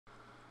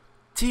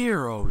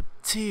Dear, oh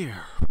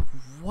dear,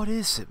 what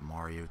is it,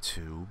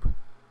 MarioTube?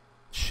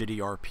 Shitty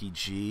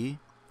RPG?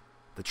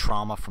 The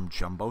trauma from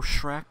Jumbo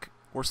Shrek?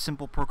 Or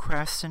simple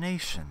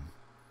procrastination?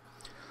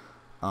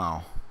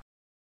 Oh.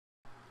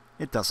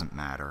 It doesn't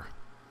matter.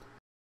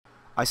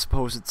 I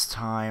suppose it's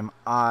time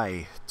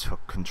I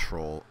took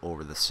control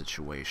over the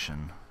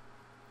situation.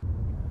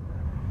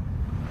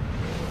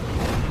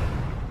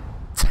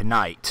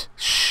 Tonight,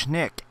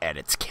 Schnick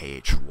edits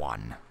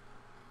KH1.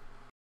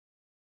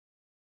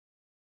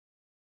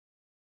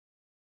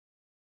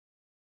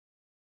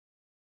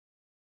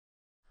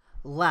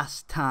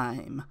 Last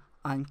time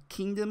on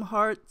Kingdom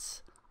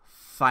Hearts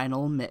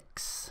Final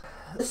Mix.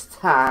 This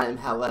time,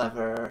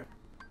 however,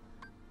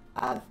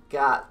 I've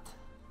got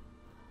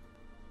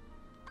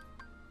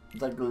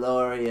the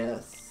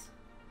glorious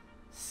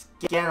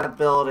scan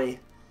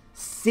ability.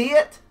 See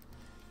it?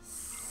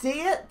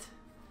 See it?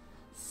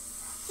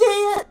 See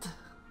it?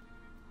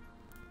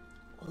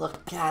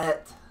 Look at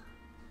it.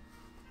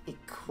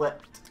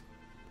 Equipped.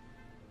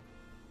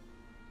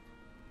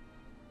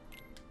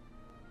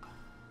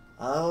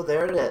 Oh,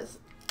 there it is.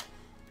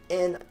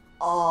 In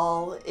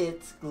all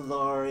its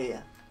glory.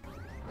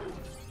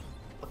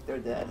 Look, they're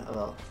dead. Oh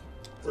well.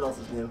 What else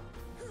is new?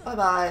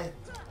 Bye-bye.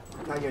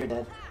 Now you're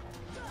dead.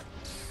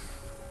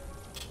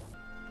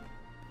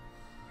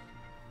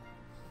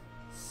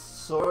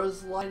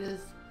 Sora's light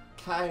is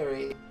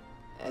Kairi,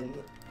 and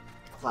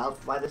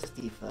Cloud's light is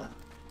Tifa.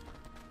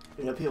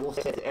 You know, people will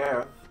say it's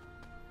Aerith,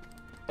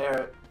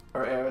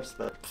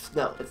 but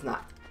no, it's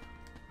not.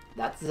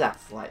 That's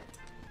Zack's light.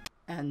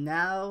 And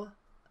now,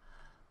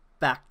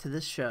 back to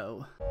the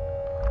show.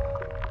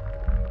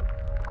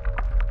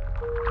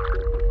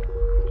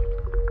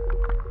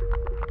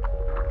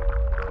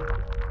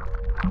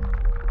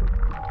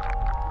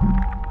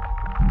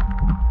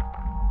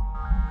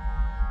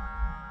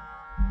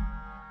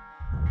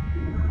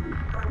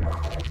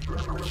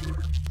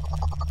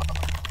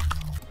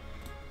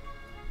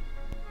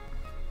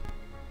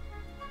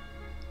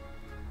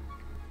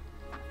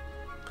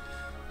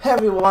 Hey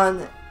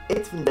everyone,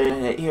 it's been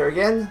Donald here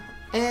again,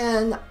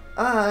 and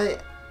I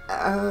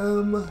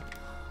am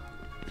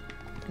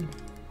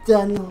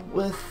done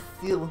with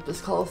the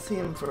Olympus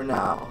Coliseum for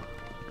now.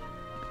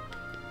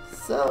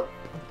 So,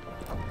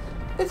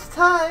 it's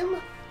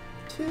time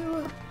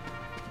to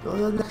go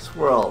to the next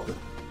world.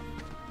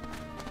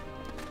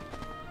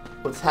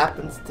 What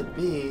happens to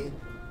be...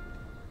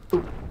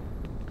 Ooh.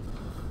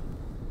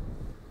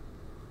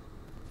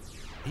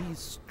 He's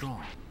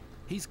strong.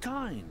 He's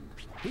kind.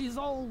 He's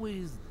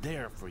always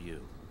there for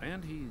you.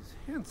 And he's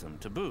handsome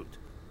to boot.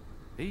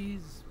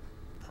 He's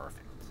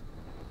perfect.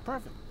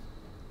 Perfect.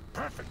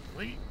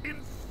 Perfectly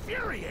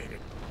infuriated.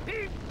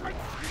 He makes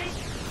me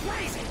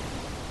crazy.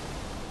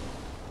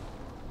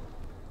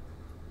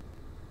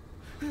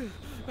 Wait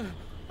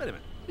a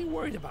minute. What are you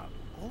worried about?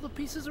 All the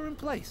pieces are in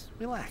place.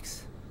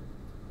 Relax.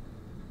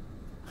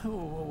 Whoa,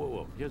 whoa, whoa,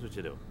 whoa. Here's what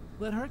you do.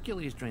 Let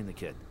Hercules train the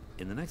kid.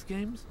 In the next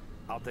games,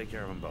 I'll take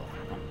care of them both.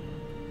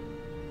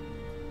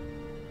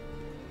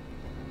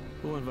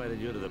 Who invited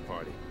you to the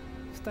party?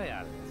 Stay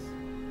out of this.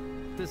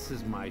 This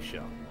is my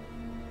show.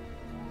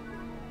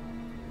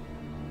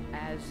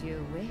 As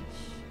you wish.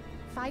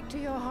 Fight to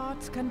your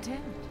heart's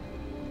content.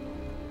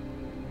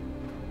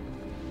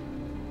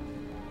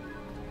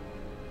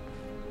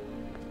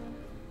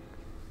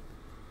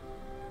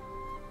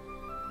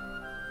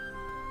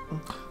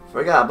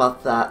 Forgot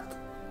about that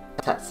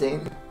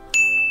cutscene.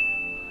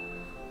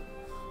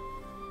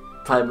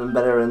 Probably been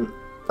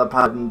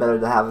better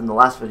to have in the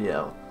last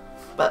video.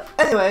 But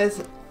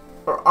anyways,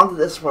 we're onto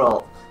this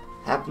world.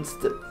 Happens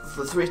to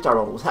the 3-star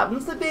world, which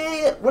happens to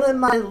be one of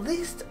my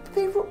least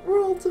favorite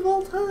worlds of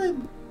all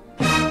time.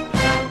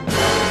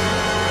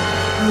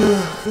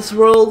 This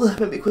world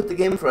made me quit the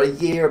game for a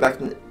year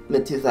back in the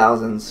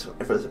mid-2000s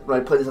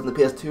when I played this on the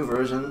PS2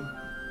 version.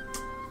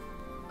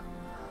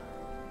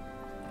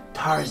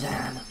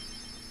 Tarzan.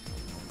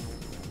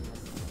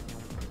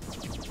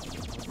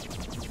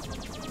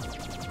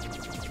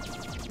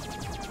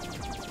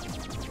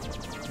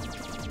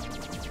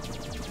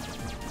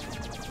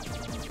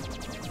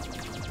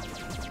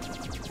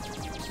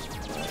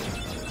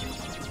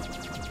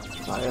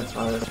 Fire,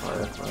 fire,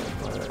 fire, fire,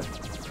 fire.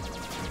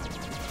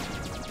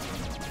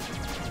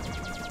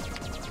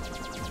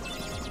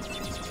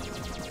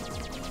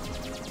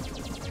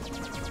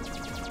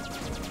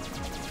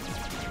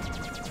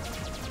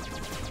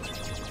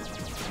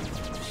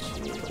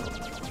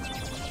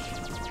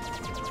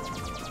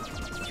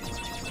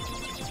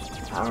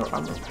 Power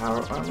armor,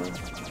 power armor.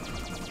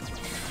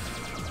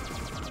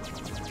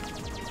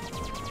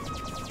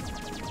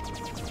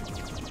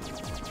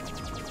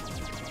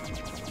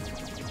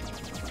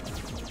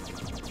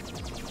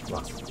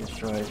 Lots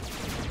destroyed.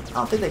 I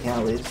don't think they can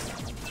at least.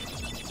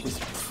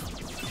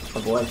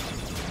 Oh boy.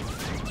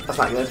 That's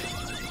not good.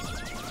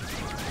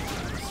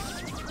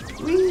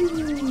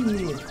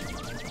 Whee!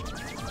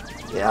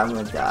 Yeah, I'm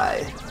gonna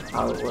die.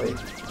 Probably.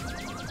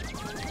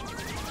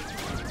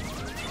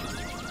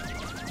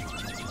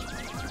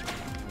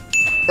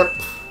 Yep.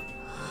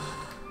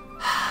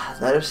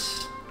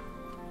 There's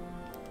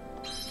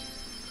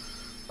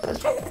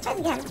Let's try this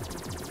again.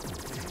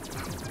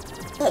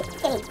 Hey,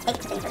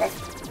 thanks for this.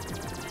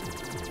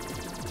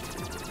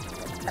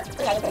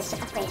 We gotta get this shit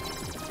upgraded.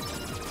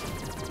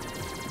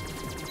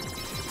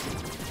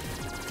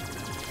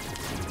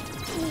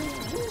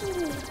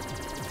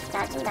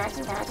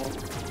 Dodging.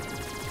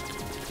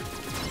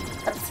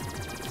 Oops.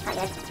 Not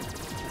good.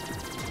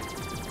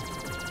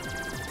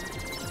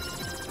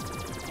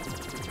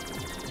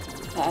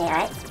 Okay,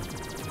 alright.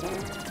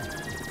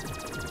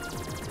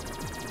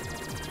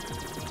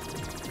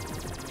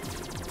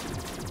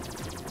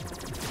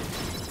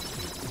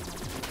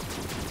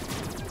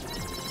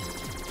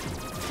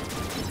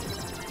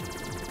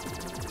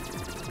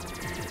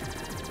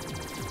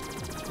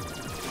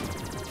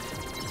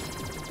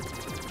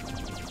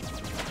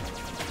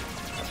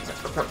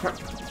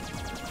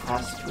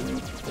 Passing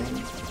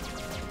things.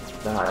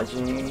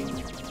 Dodging.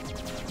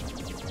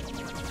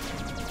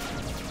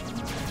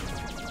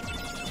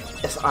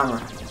 Yes, armor.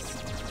 Yes.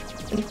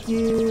 Thank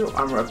you.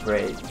 Armor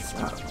upgrades.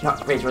 Not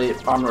upgrades, really.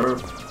 Armor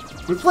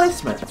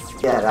replacements.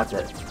 Yeah, that's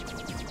it.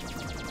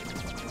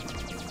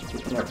 The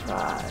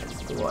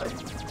Enterprise. Boy.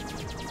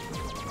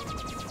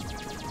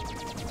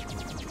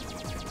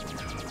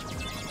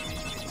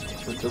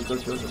 Go.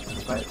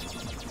 Right.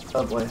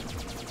 Oh boy.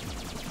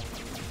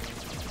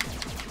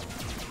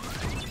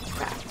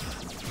 Crap.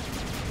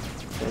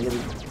 Gotta get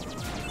it.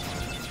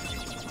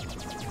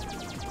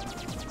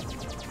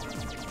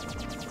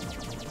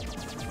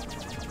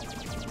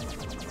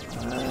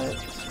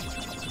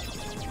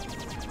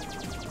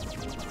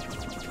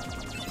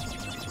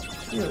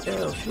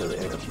 Shield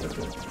arrow.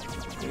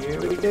 Here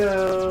we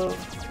go.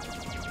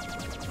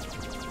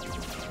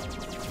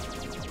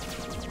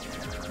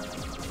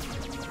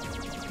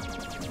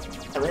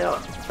 And we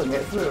can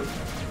get through.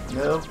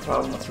 No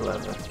problem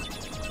whatsoever.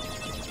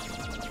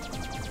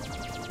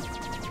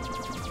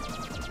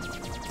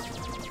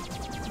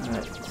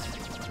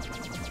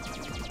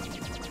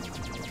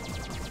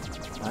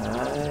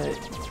 Alright.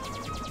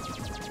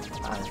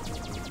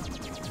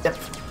 Yep.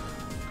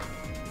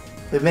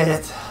 We made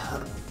it.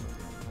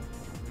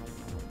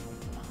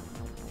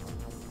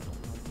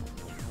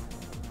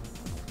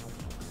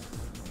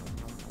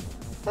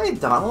 Hey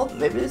Donald,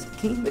 maybe there's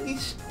King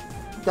Mickey's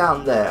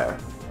down there.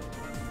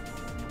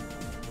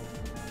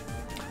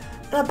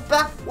 In a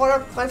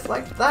backwater place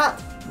like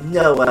that?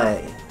 No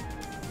way.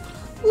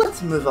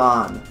 Let's move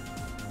on.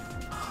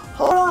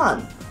 Hold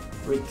on.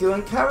 Riku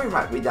and Kairi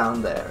might be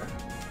down there.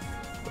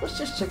 Let's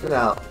just check it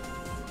out.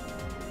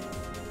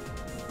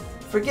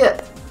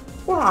 Forget.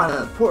 We're on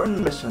an important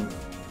mission.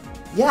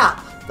 Yeah,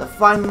 to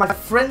find my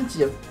friends,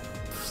 you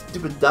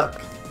stupid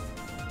duck.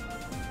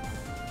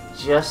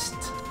 Just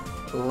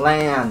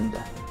land.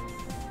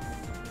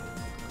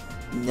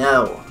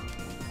 No.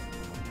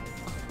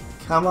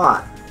 Come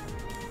on.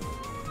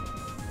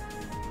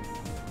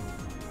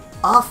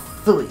 Off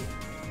three.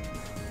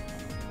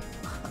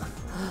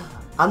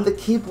 I'm the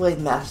Keyblade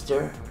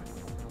Master.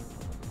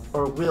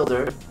 Or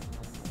wielder.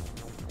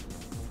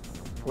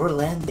 We're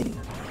landing.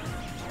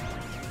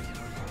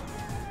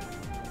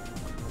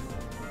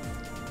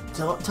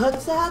 Don't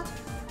touch that.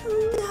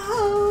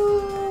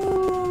 No.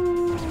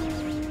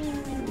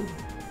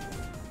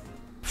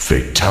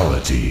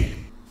 Fatality.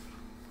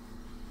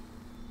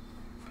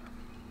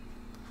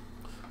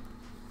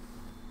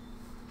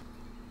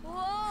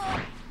 Whoa.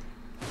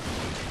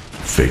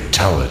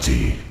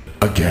 Fatality.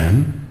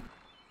 Again?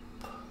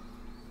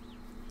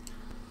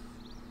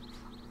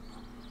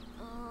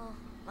 Oh,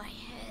 my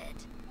head.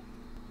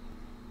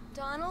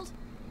 Donald?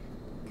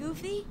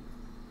 Goofy?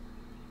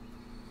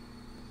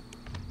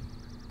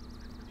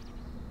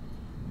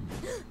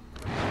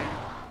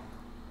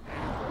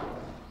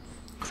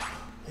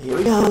 Here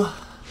we go.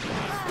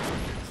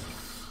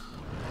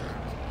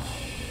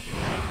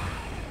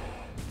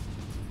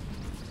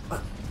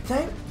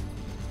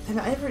 Did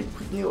I ever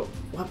put new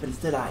weapons,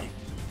 did I?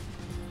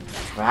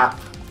 Crap.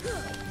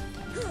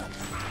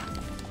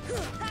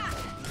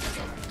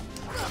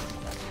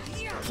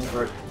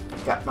 Never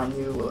got my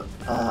new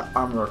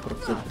armor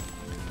equipped.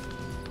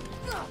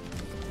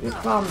 Be a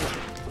problem.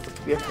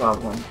 Could be a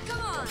problem.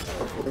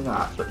 Hopefully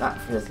not, but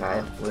not for this guy,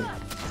 hopefully.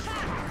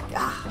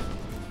 Ah.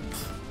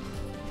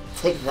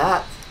 Take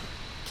that,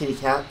 kitty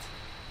cat.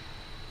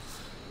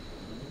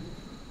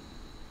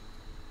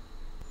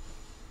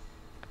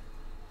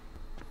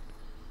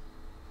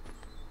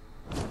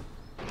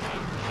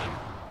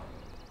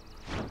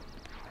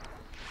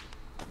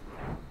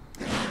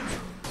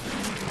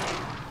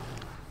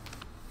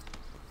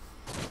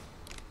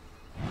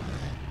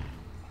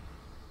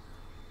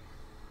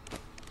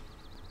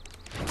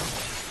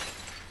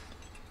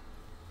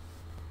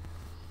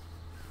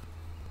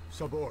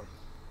 Sabor.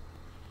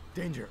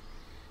 Danger.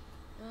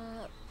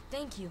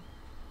 Thank you.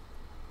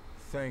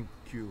 Thank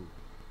you.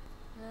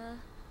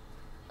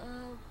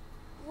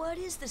 What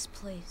is this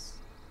place?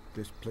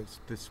 This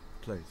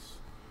place.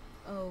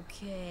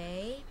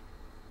 Okay.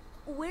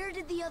 Where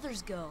did the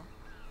others go?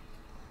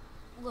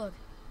 Look,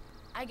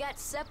 I got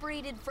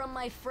separated from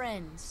my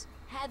friends.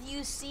 Have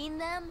you seen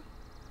them?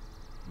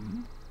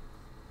 Hmm?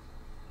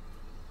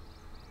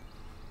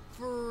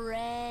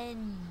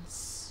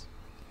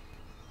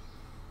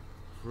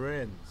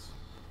 friends.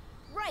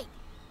 Right,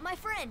 my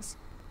friends.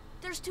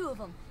 There's two of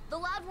them. The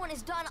loud one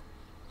is Donald.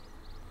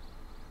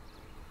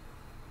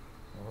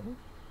 Oh? You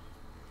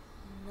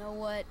know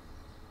what?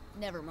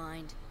 Never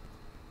mind.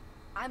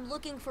 I'm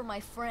looking for my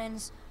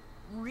friends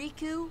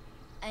Riku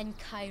and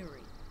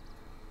Kairi.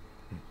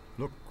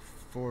 Look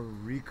for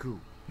Riku.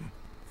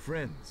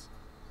 Friends.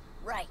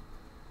 Right.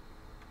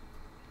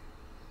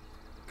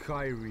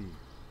 Kairi.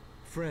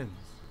 Friends.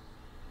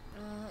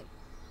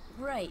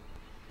 Right.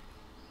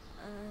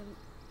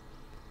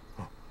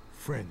 Oh,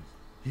 friends.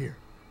 Here.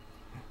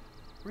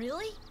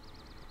 Really?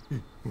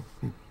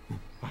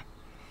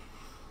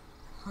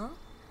 Huh?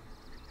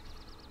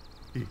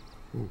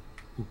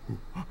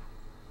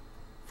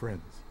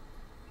 Friends.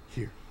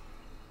 Here.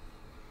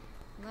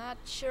 Not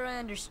sure I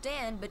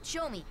understand, but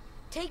show me.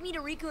 Take me to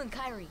Riku and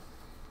Kairi.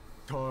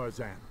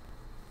 Tarzan.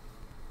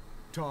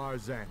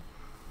 Tarzan.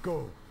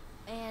 Go.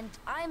 And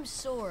I'm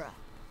Sora.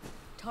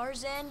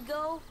 Tarzan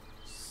go,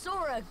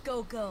 Sora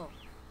go.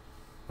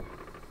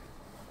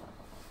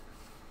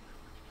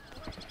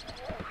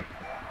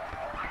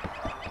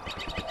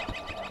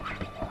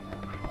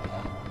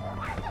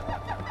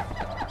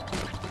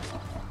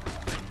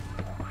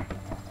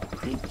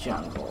 Deep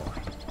jungle.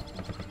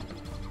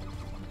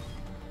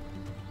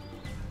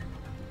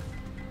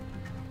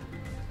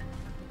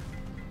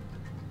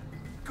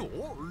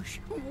 Gosh,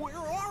 where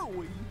are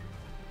we?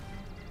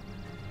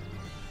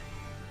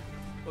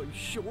 I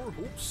sure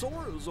hope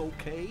Sora's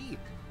okay.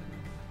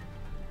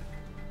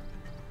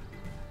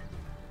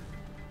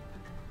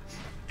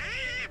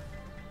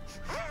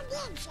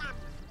 Who needs them?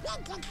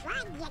 We can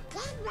find the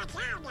kid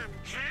without them,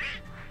 huh?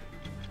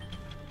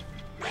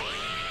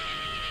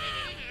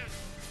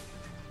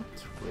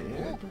 That's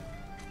weird.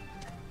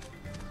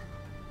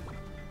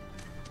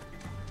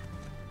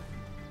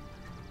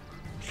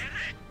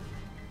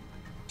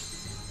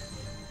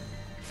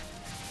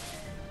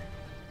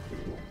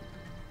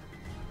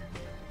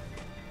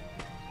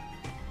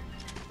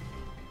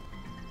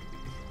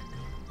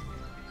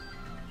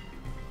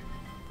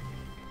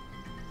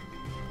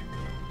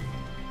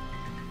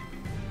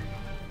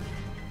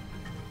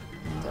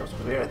 That was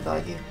weird. I thought I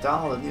gave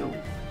Donald a new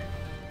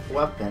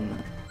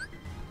weapon.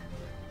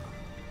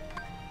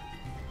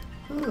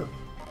 Ooh.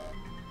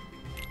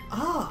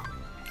 Ah!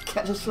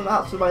 Can't just swim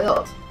out somebody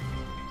else.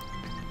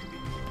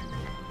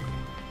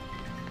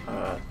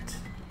 Alright.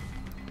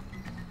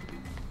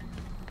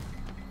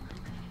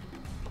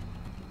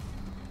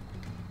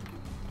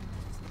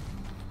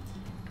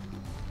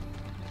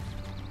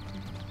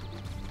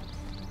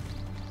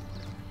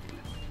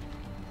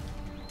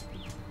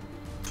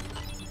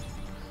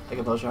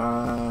 Mega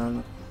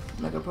potion.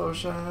 Mega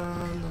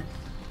potion.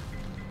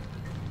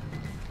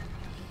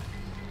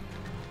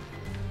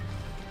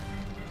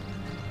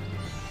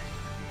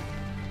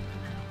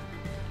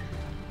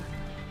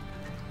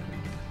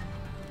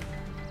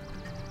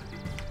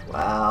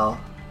 Wow.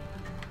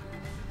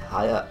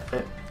 High up,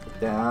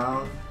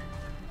 down.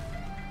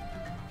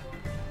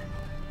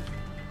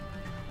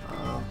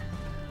 Oh.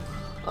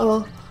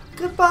 Oh.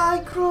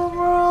 Goodbye, cruel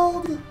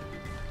world.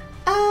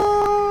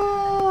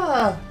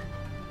 Ah!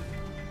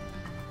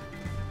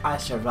 I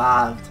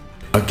survived.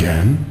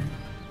 Again?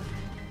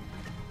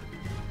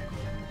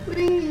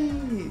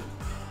 Whee!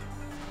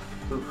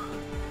 Oof.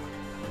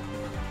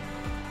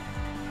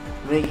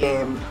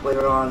 Mini-game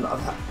later on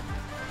that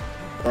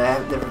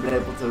I've never been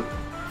able to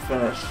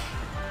finish.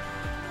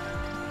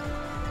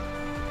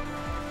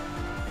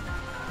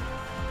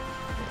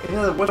 You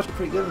know, the voice is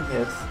pretty good in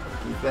his.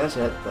 You finish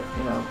it, but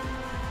you know.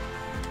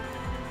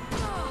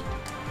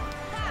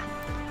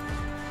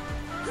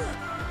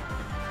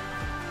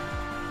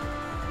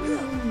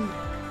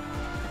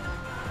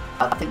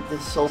 I think the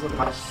soles of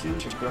my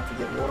shoes are going to have to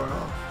get worn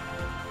off.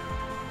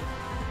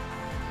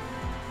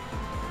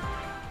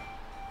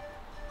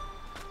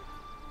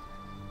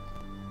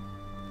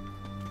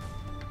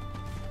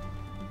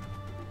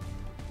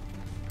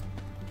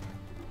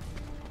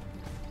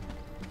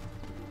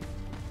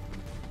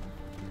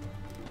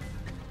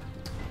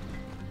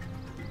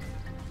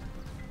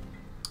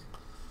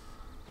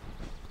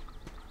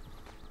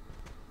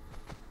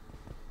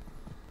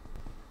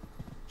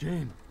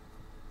 Jane.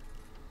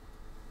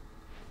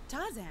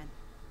 Tarzan.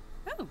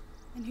 Oh,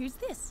 and who's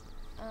this?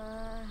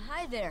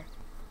 Hi there.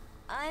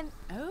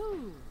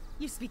 Oh,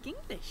 you speak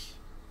English.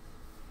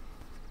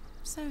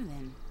 So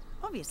then,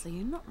 obviously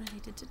you're not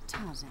related to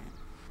Tarzan.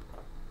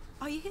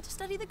 Are you here to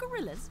study the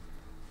gorillas?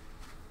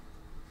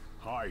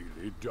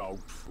 Highly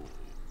doubtful.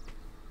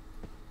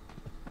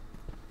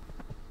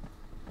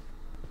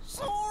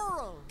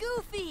 Sora!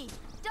 Goofy!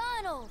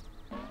 Donald!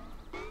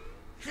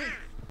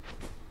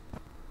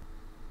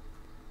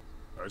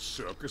 A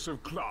circus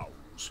of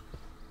clowns.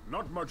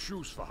 Not much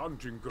use for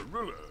hunting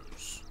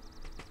gorillas.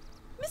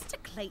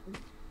 Mr. Clayton,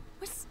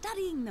 we're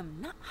studying them,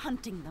 not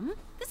hunting them.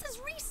 This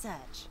is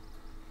research.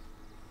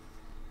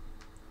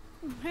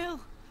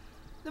 Well,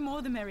 the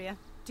more the merrier.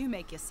 Do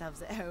make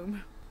yourselves at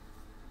home.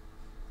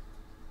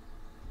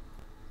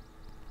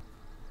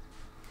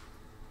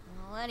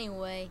 Well,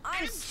 anyway,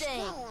 I'm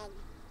staying.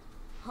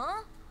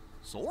 Huh?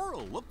 Sora,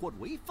 look what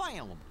we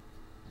found.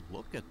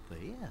 Look at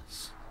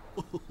this.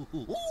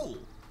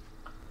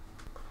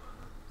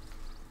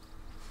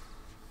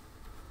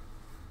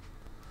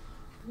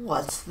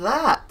 What's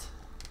that?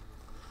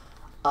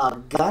 A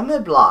gummy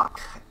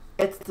block.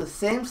 It's the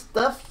same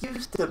stuff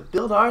used to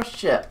build our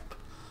ship.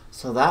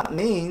 So that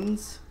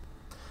means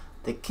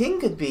the king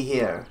could be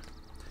here.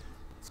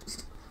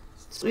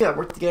 So we gotta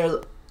work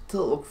together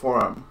to look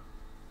for him.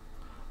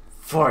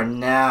 For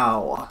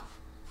now.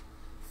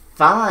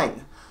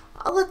 Fine.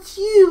 I'll let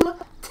you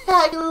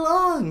tag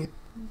along.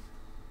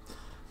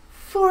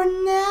 For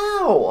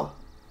now.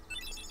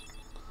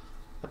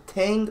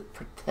 Obtained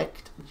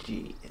Protect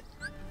G.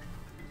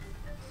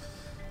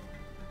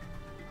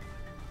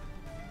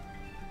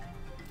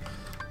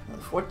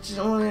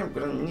 Unfortunately, we're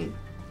gonna need.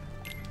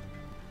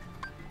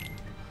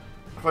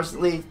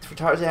 Unfortunately, for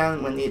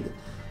Tarzan, we need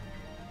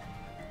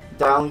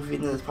Donald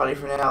feeding this party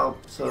for now,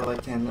 so I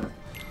can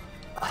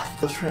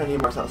go Trinity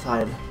marks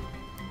outside.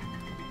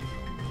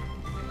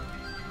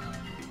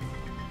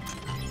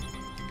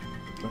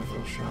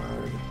 Little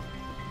shard.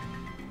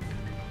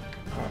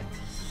 Alright,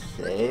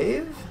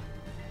 save.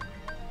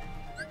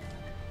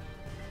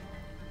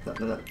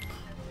 No.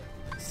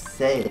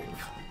 Save.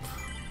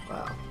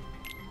 Wow.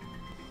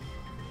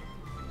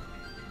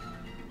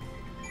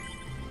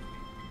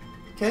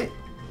 Okay,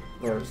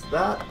 there's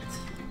that.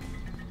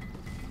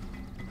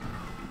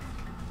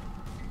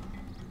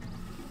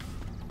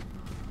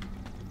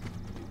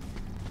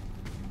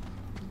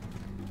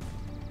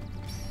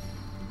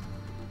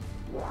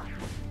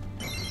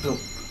 Boom.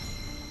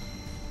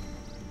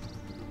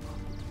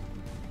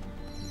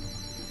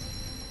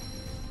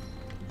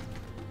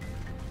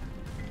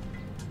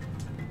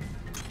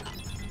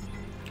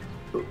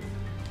 Ooh.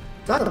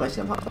 Dynamite's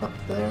gonna pop up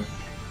there.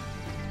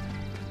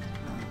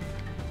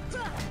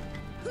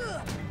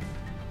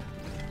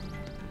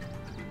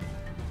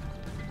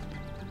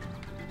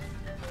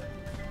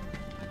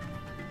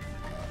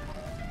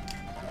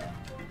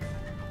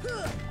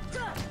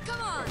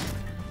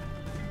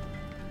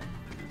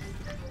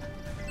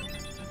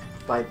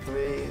 By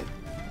 3.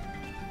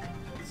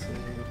 Let's see.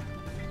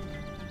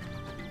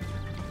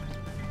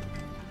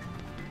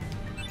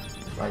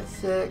 By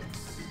 6.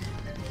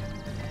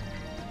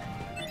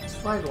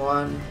 Slide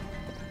 1.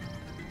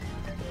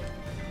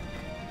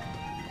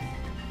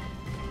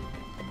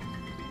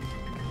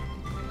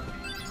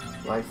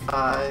 Slide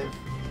 5.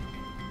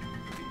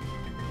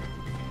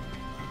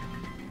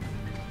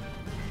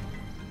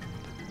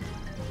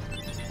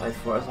 Slide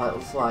 4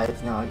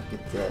 slides. Now I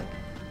get the.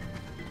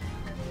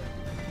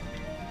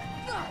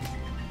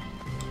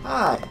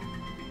 Hi!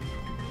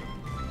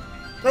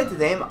 Like the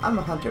name, I'm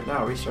a hunter,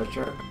 not a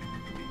researcher.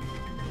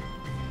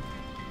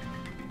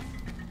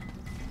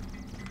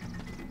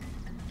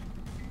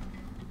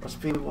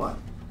 Recipe 1.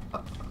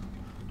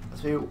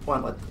 Recipe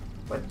 1,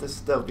 let this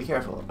stove, be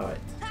careful, alright.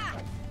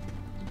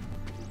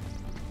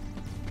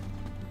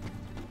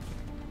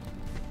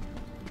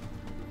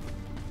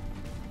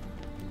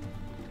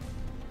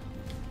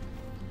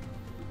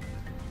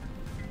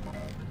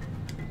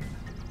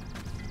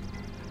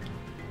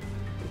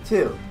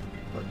 Two.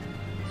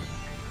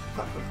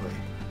 Not quickly.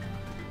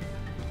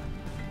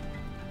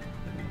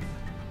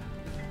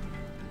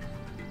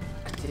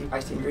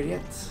 Ice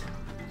ingredients.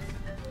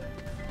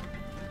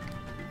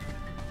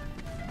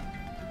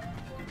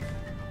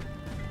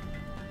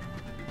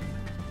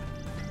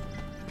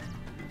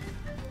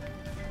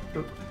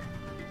 Oop.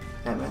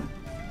 Ant-Man.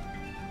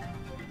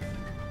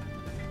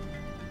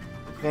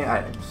 Okay,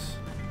 items.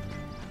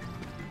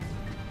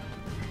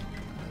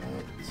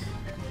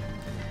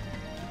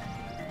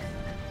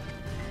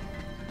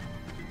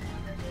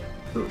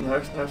 Ooh,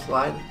 another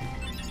slide.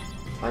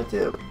 Slide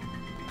 2.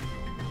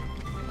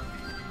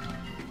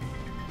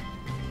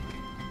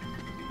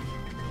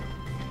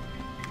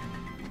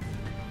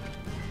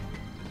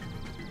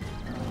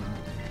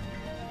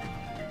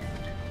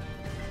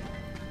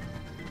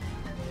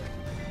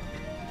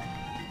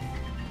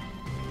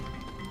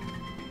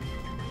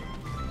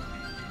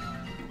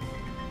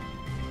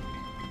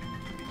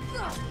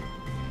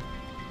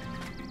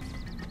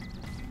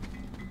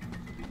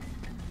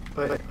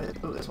 Wait,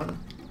 ooh, this one.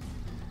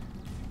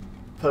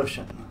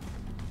 Potion.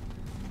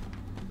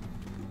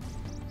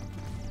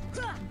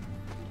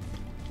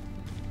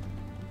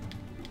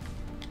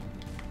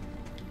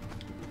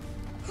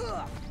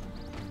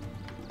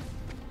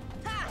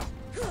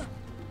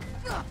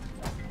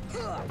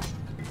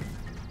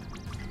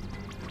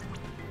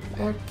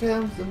 Here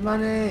comes the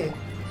money,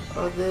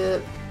 or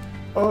the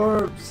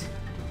orbs,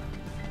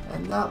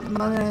 and not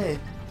money.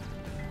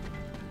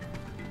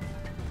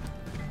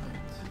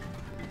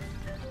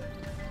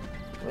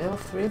 We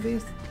have 3 of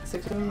these?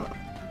 6 of them?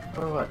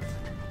 Or what?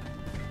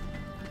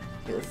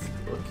 Just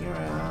looking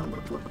around,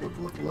 look.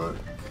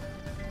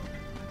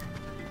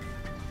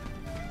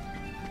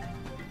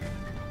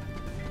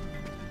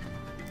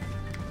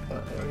 Oh, I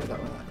already got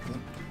one, I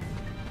think.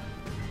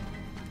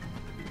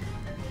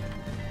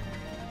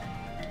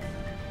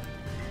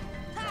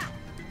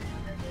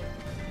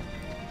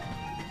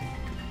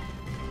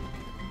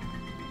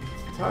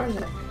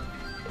 Tarzan.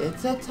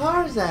 It's a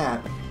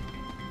Tarzan!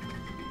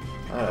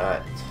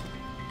 Alright.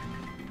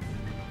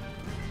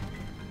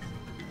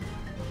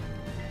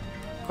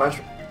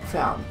 Question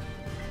found.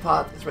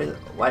 Pot is ready to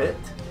light it.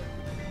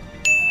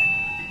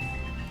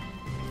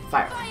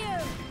 Fire!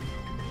 Fire!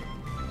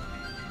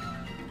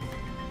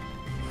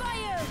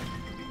 Fire!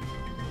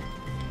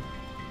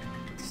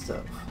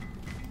 Stove.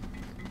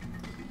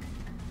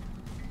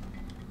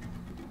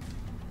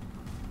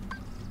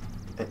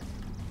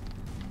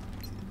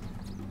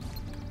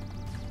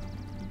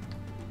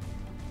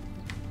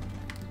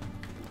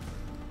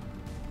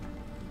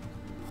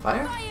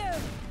 Fire? Fire!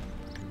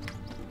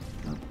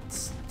 No,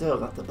 still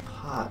got the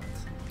pot.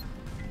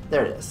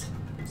 There it is.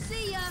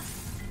 See ya!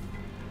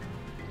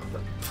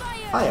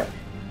 Fire! Fire!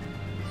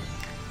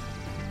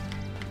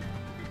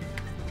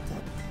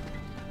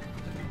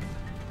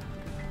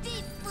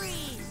 Deep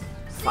freeze!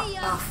 Fuck See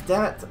ya! off,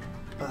 damn it!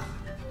 Ugh.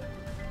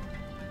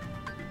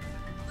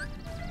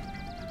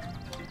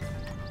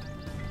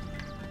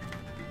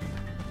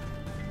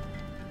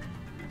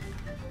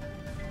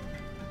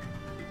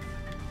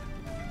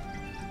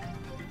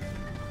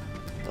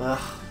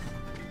 Ugh.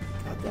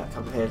 Goddamn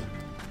complicated.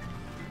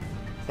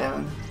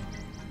 Salmon.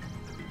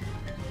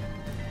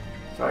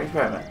 Sorry,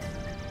 experiment.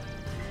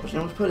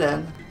 Ocean was put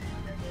in.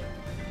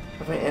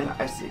 Put it in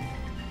icy.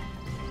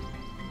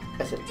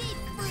 That's it. Deep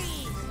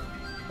freeze!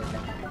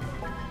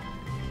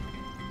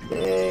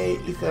 Yay,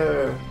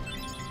 ether.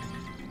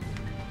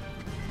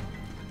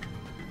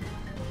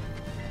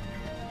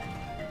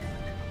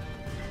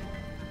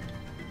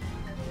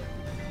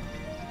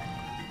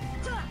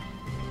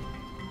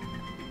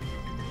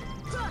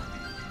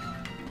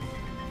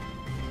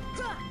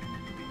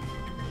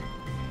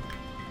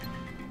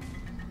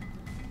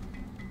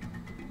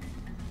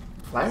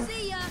 Fire?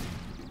 See ya!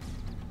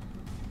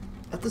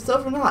 At the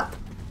stove or not?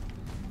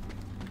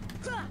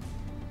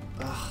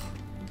 Ugh.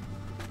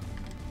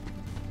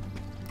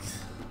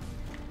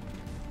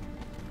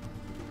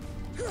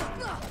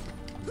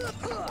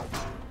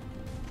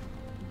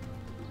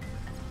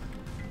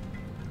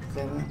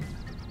 Then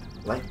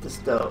light the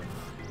stove.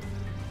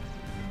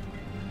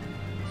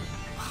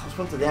 What's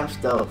wrong with the damn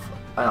stove?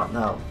 I don't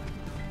know.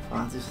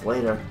 I'll do this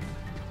later.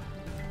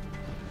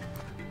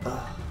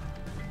 Ugh.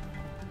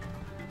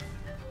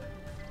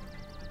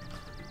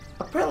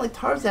 Apparently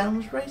Tarzan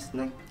was raised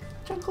in the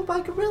jungle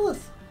by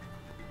gorillas.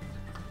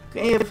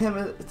 Gave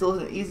him still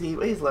an easy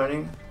way he's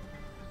learning.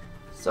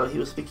 So he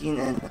was speaking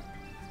in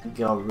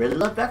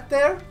gorilla back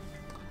there?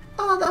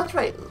 Oh, that's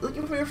right,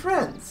 looking for your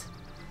friends.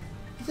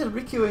 He said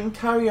Riku and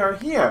Kairi are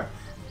here,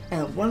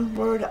 and one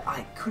word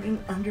I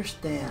couldn't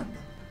understand.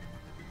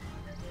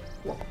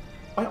 Well,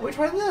 why don't we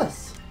try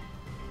this?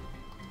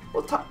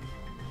 We'll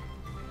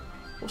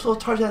show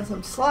Tarzan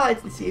some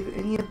slides and see if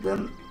any of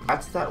them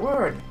match that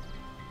word.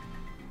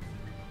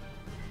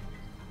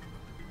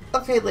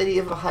 Okay, lady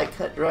of a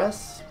high-cut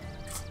dress.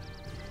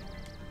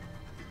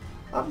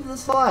 Up to the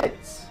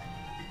slides.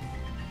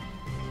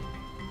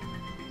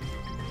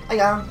 I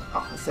got them.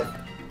 Oh, that's it.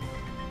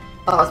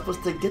 Oh, I was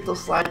supposed to get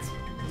those slides.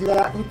 Do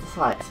that, get the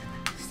slides.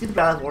 Stupid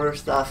out of order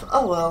stuff.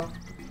 Oh well.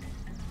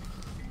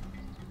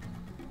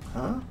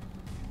 Huh?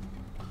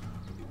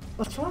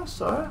 What's wrong,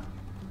 Sora?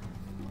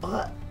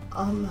 What?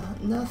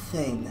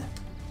 Nothing.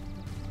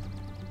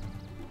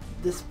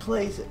 This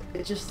place,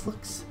 it just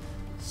looks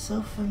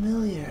so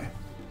familiar.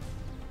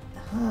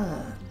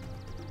 Huh.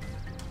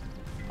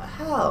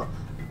 How?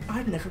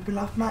 I've never been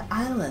off my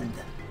island.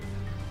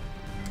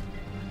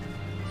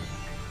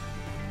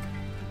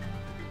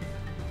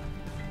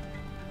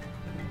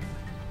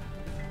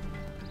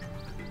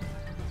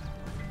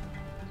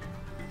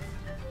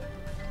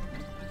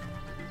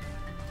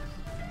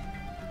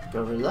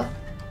 Gorilla.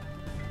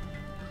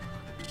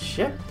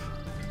 Ship.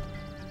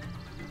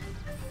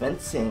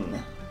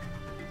 Fencing.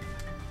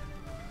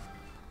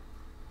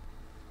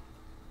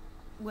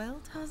 Well,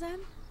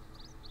 Tarzan?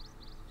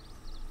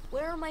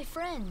 Where are my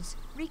friends,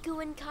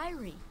 Riku and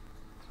Kairi?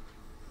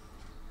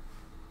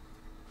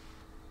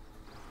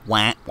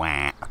 Wah,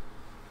 wah.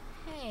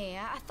 Hey,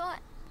 I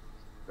thought...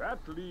 That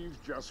leaves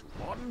just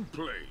one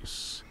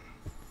place.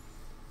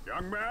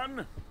 Young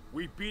man,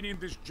 we've been in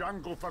this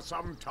jungle for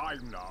some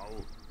time now.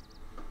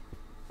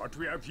 But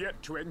we have yet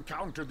to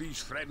encounter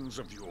these friends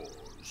of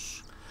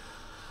yours.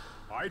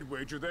 I'd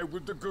wager they're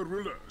with the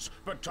gorillas,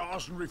 but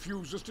Tarzan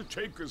refuses to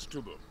take us to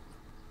them.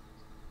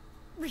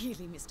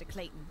 Really, Mr.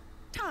 Clayton?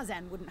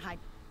 Tarzan wouldn't hide.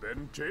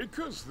 Then take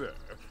us there.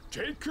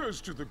 Take us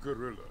to the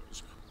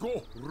gorillas.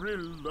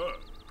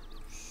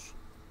 Gorillas.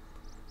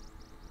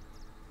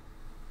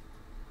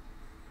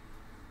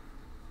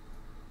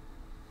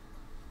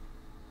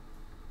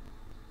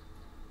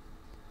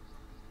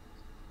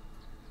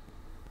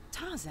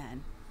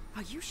 Tarzan?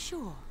 Are you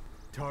sure?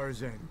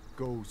 Tarzan,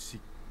 go see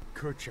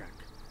Kerchak.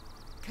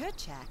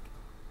 Kerchak?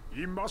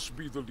 He must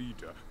be the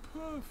leader.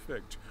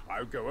 Perfect.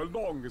 I'll go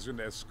along as an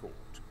escort.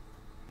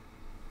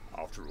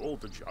 After all,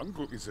 the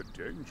jungle is a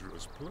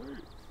dangerous place.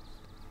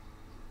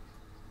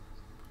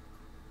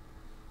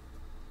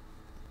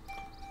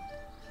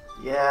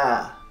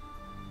 Yeah.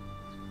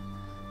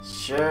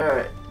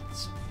 Sure.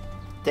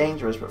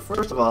 dangerous, but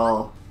first of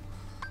all,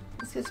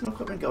 let's get some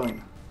equipment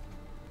going.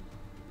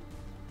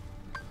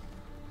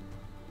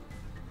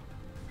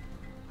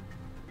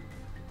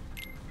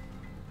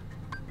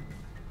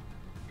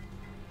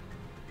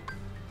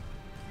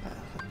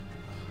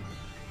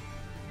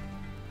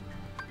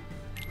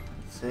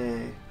 Let's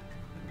see.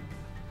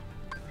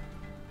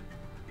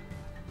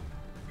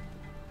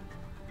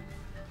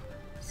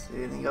 See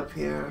anything up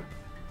here?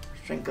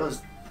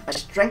 My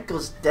strength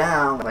goes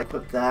down when I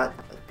equip that.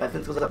 My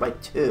defense goes up by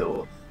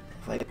 2.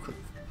 If I equip,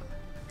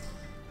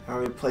 I'll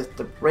replace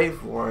the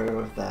Brave Warrior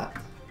with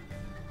that.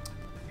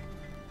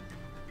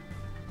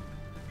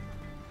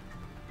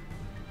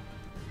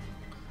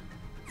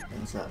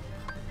 Ends up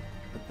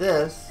with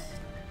this.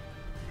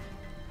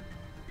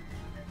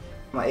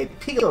 My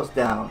AP goes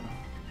down.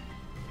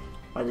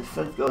 My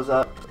defense goes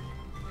up.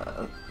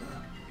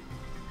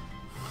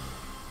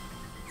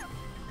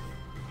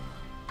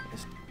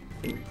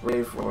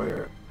 Brave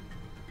Warrior.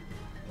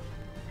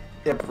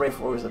 Yeah, Brave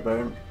Warrior is a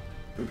better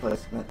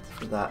replacement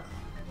for that.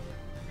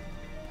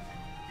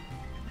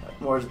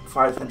 More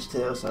fire defense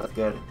too, so that's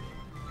good.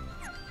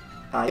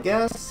 I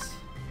guess.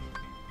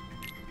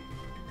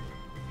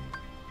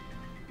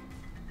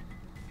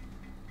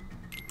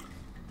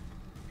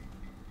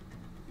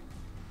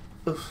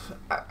 Oof,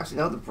 actually,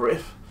 no, the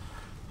Brave.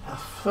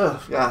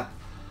 Yeah.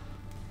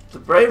 The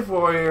Brave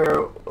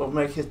Warrior will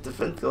make his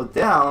defense go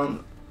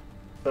down,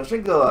 but it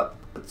should go up.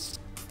 It's,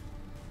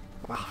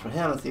 wow, for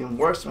him it's even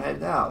worse than I have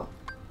now.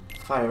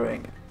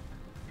 Firing.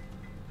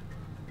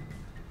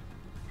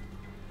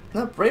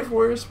 No, Brave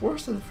Warrior is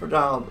worse than for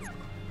Donald.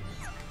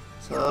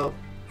 So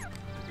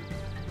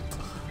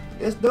I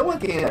guess no one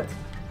gained it.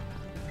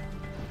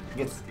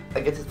 I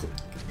guess it's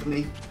to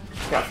me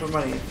got for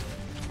money.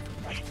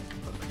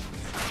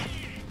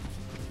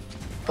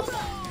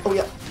 Oh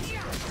yeah.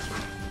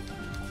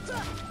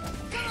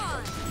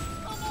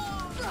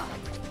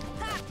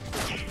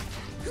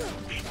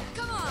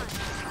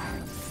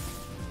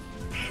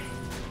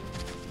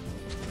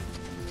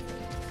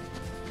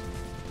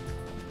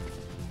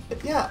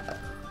 Yeah,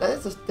 that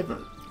is a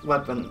different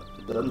weapon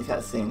than the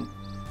cutscene.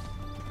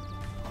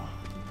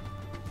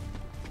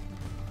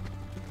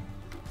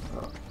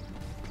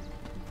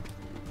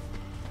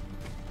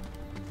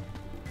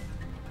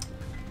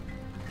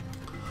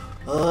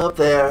 Up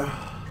there,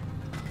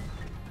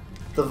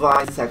 the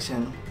vine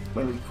section.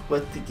 When we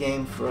quit the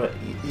game for a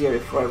year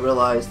before I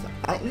realized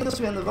I knew this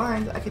would be on the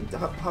vines, I could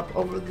hop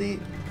on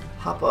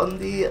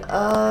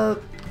the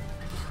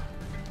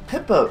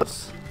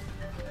hippos.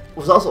 It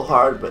was also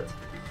hard, but.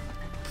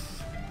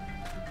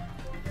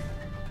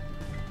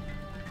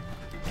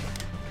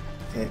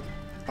 Okay,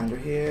 under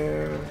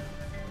here.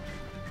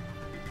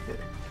 Okay,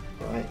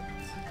 right.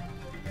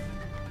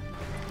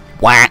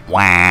 Wah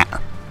wah.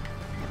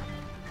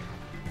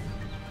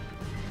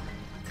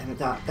 Damn it,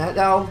 that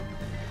now.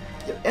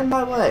 You're in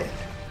my way.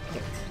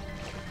 Okay.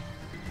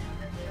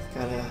 Just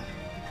gotta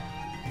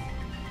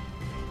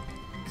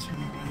turn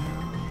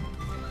around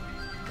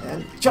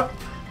and jump.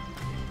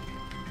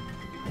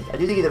 I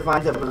do think you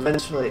find that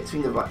eventually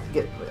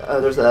get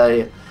there's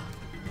a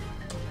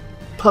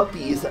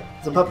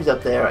some puppies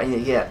up there I need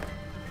to get.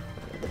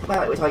 I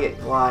might wait till I get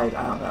glide,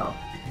 I don't know.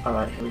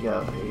 Alright, here we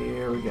go.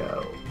 Here we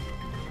go.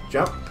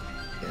 Jump.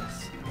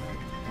 Yes.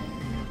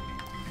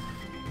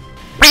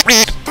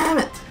 And... Damn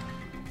it!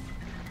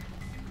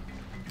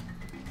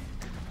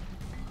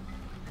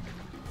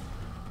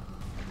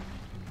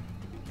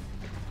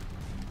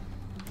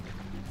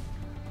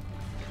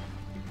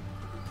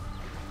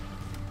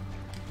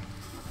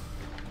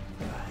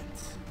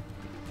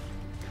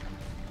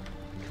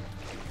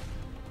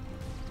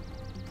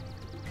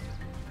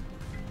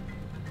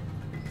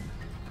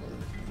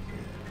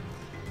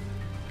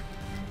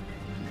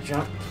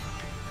 Jump.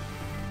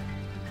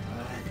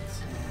 Right.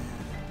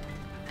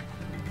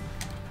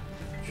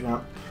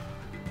 Jump.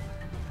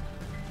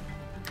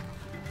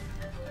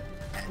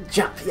 And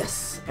jump.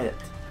 Yes. Edit.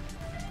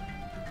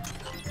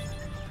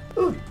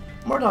 Ooh,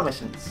 more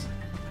missions.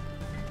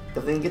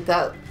 Definitely get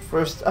that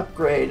first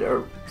upgrade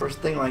or first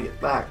thing when I get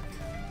back.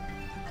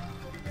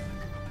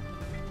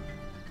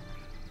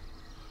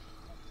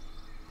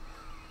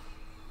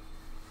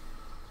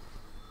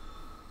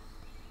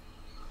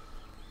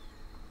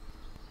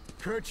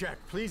 Kerchak,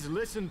 please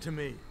listen to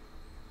me.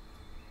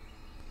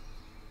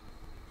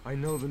 I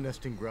know the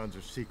nesting grounds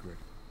are secret,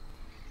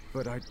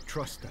 but I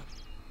trust them.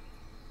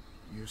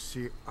 You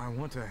see, I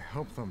want to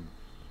help them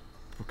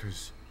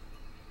because,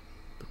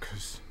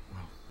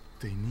 well,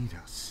 they need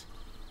us.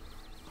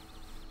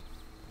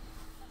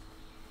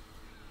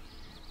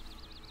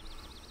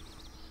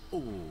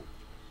 Oh,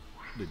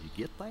 did you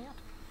get that?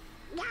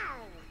 No.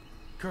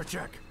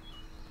 Kerchak.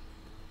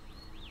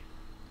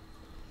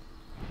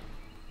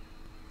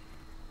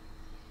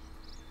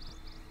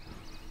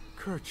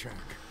 Kerchak.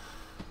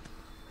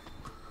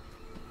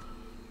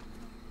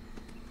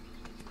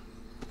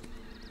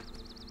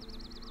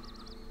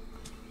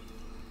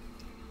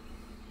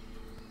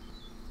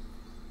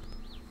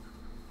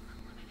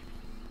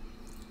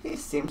 He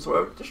seems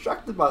sort of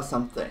distracted by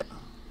something.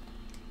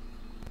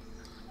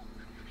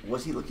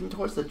 Was he looking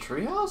towards the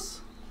treehouse?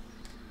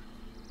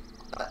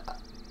 I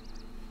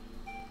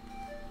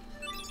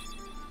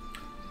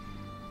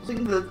was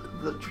looking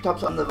at the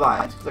treetops on the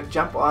vines. Like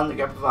jump on the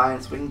grab a vine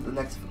and swing to the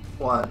next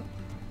one.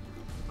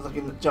 I was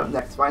looking to jump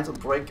next. Vines will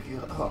break if you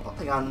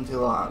hang on them too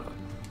long.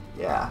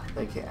 Yeah,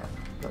 they can.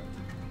 But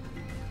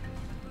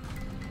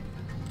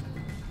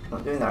I'm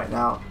not doing that right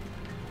now.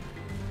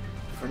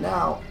 For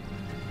now,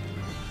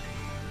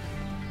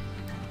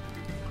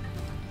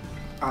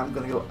 I'm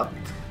gonna go up.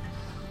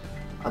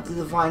 I'll do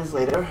the vines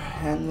later,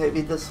 and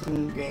maybe this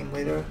game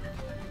later.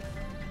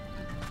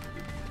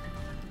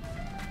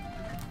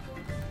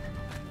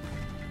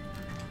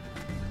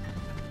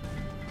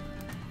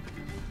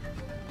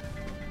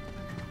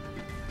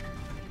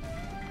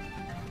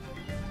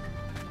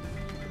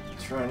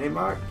 Trinity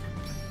mark.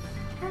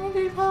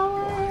 Trinity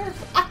powers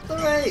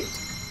activate.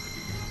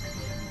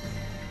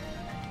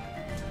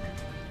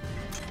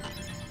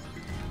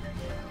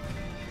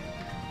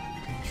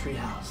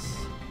 Treehouse.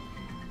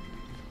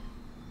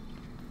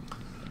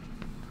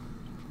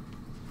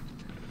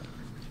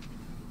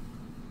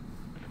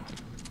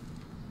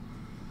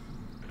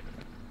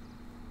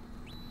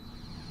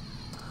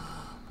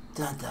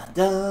 Dun dun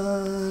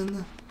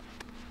dun.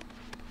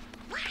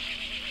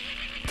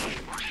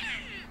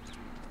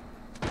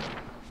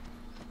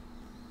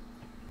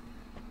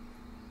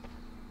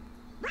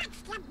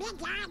 What's the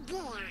big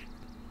idea?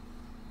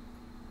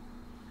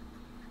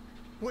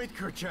 Wait,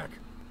 Kerchak,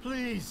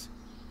 please.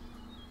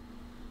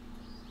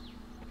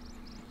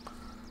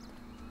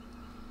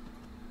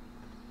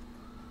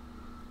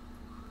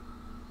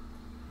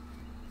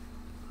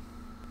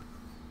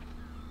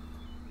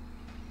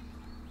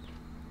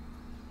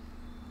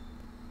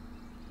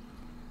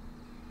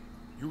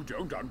 You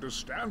don't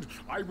understand.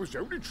 I was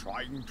only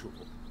trying to.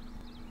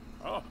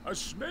 Ah, a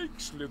snake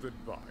slithered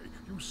by.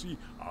 You see,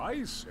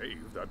 I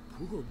saved that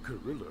poor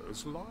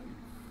gorilla's life.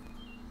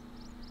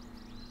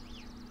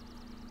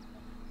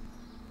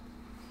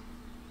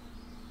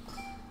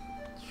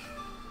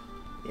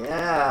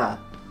 Yeah.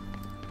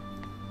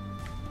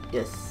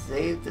 You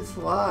saved his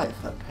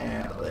life,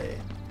 apparently.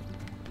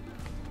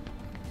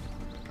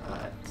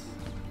 Alright.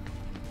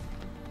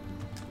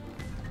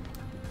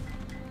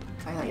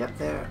 Can I get up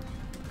there?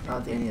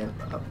 Not the any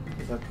up.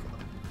 Is up.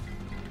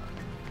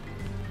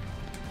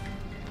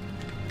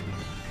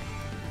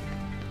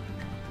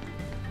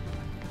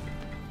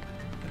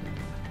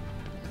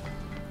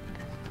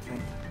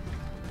 Okay.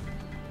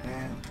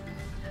 And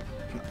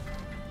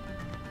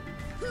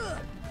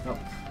nope.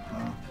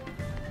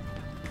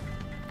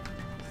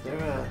 Is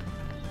there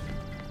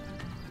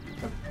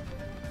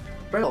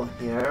a brittle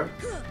here?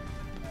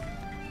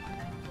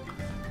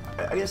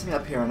 I guess something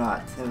up here or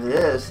not. If it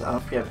is, I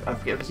forget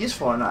if it's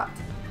useful or not.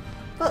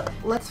 But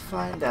let's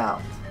find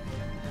out.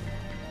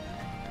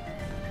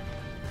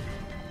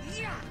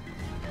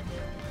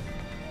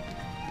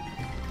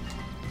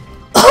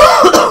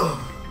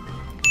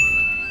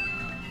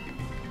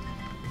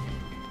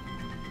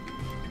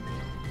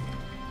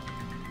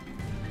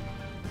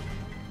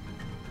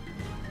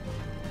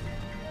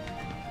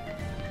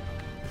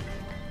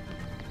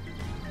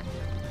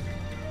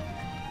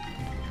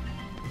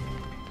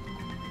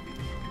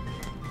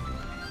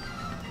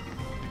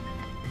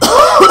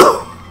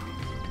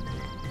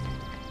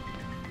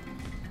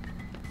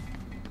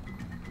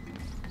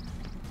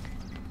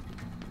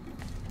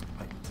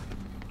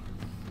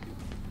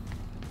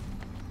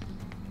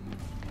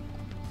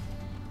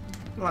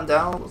 Come on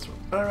down, let's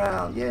run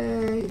around,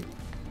 yay!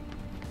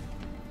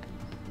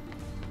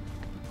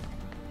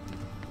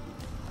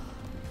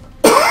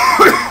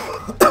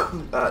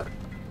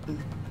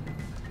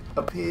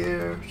 Up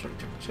here, check,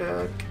 check,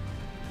 check.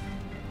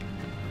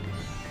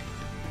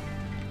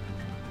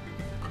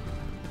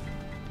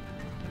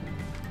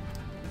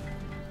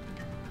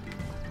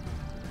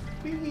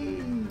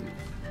 Whee!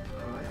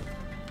 Alright.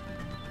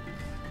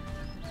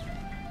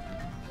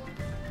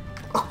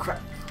 Oh crap!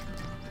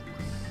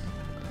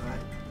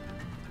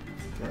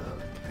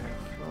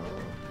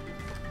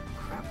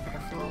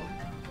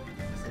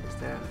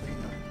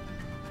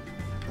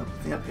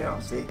 Up here,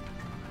 I'll see.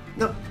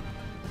 Nope.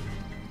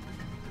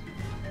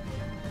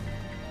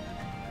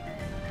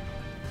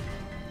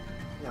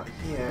 Out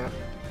here.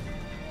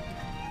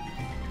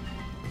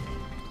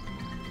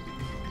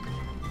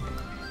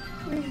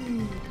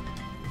 Whee!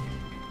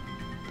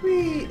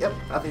 Whee! Yep,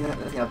 nothing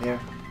up here.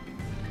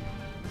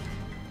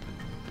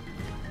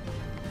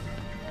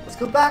 Let's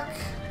go back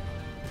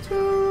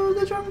to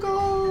the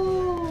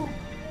jungle!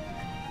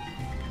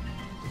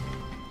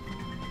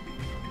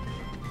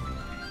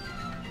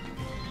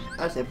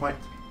 That's the point.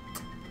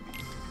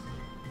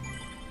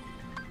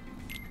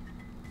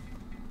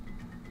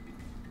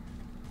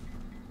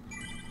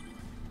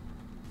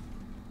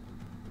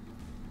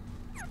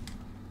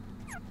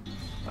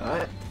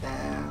 Alright,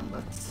 and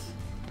let's...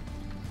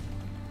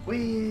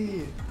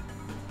 Whee!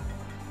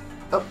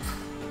 Up!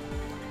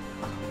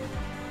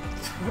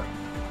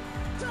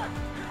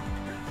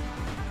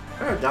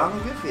 Where are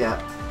Donald and Goofy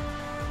at?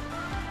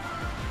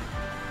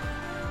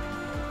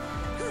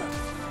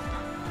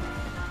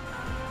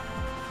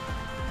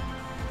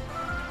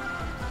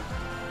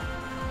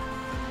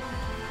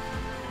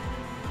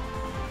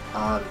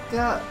 Look at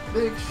that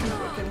big shoe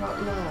I cannot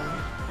lie.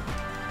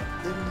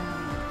 Didn't I?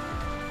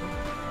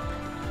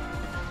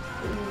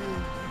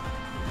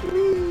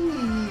 Wee.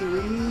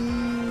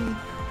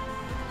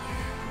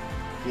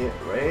 Get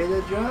ready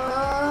to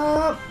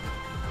jump.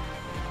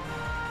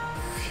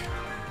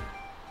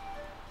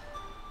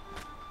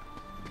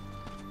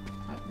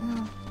 Right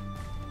now.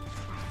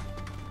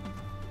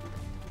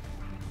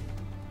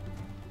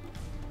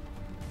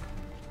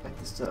 Like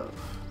the stove.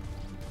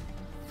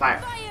 Fire.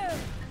 Fire!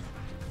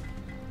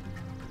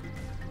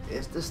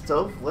 Is the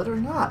stove lit or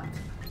not?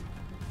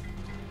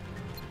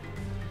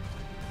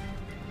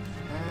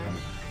 And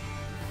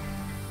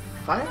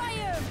fire?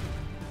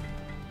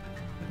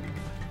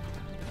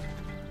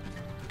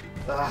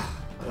 Fire!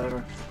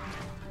 Whatever.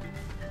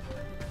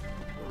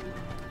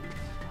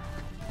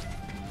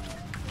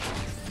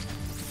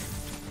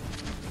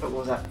 What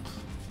was that?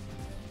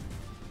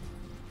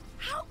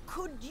 How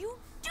could you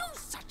do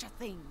such a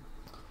thing?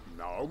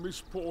 Now,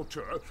 Miss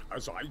Porter,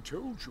 as I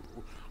told you,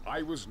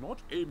 I was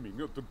not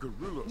aiming at the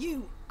gorilla.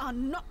 You are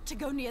not to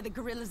go near the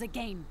gorillas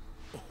again.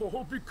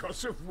 Oh,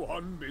 because of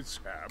one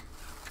mishap.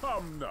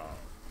 Come now.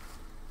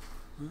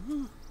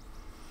 Huh?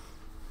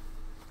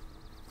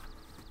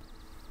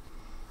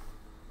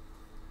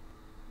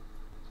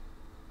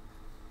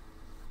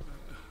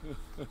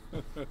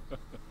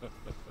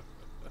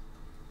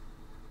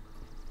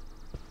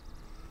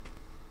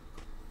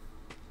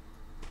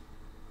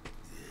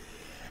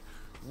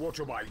 What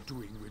am I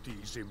doing with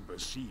these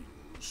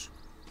imbeciles?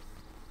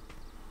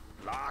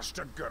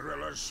 Blasted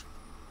gorillas!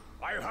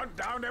 I'll hunt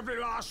down every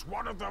last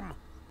one of them!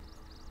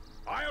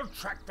 I'll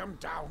track them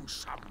down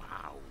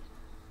somehow.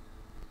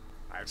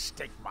 I'll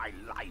stake my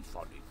life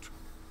on it.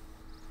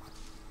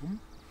 Hmm?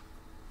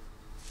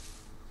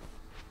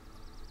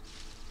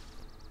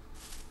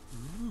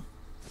 Hmm?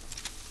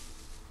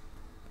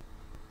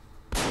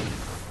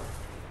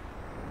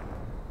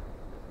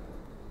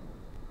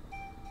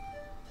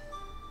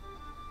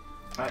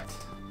 Alright.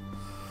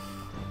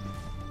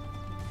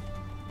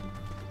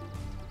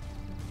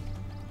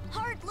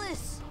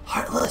 Heartless!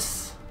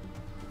 Heartless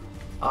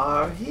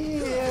are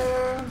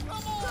here.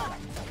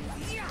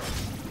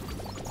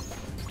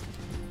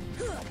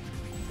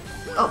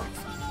 Oh.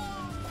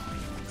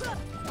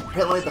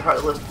 Apparently the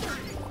Heartless.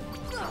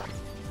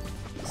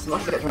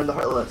 Someone got turned to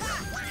Heartless.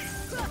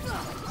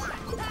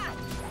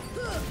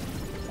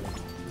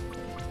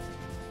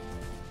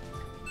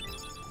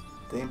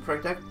 Theme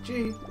Protect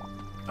G.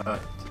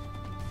 Alright.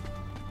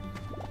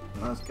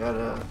 Now it's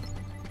gotta.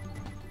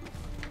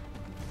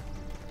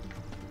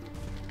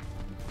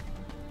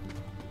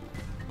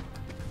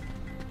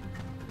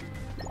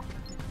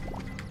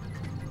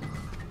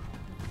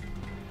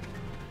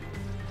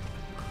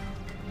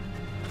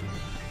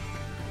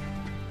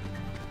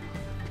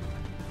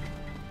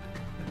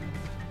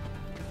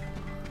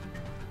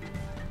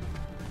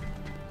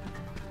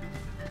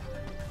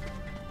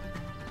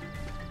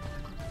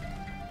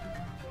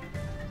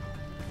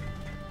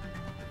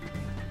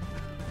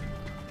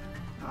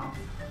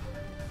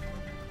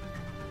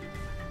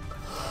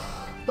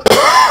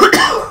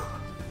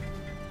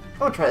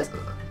 I'm gonna try this.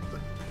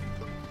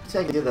 See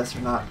if I can do this or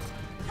not.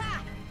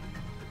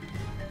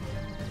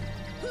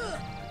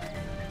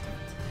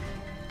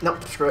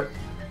 Nope, screw it.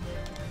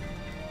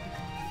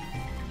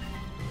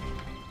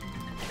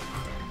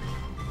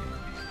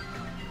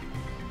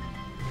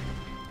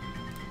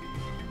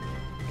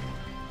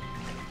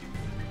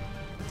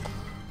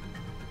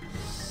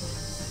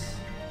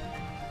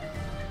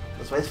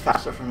 This way's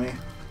faster for me.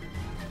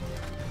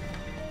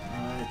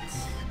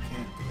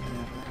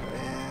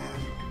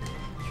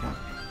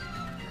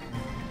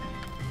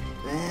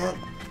 And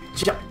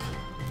jump.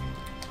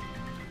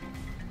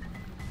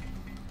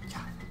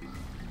 Yeah.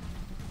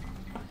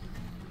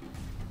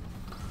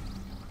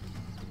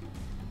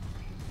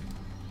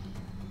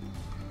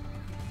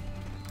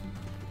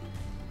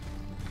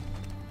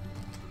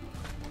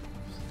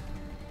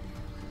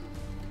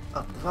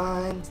 Up the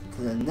vines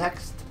to the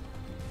next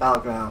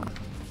battleground.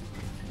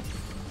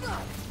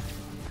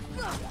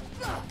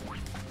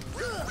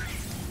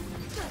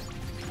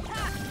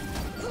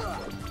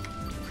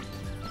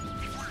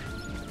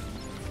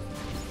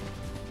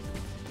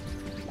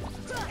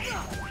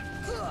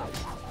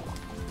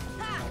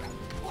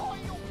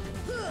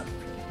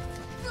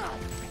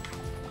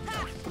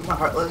 Come on,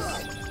 Heartless.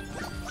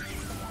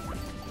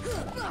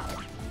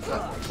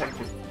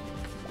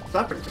 Is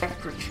that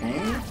protector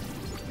chain?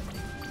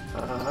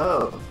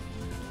 Oh.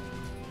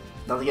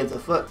 Nothing against the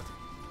foot.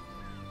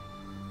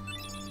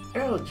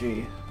 Arrow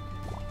G.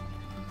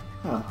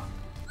 Huh.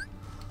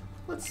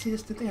 Let's see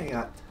this new thing I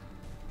got.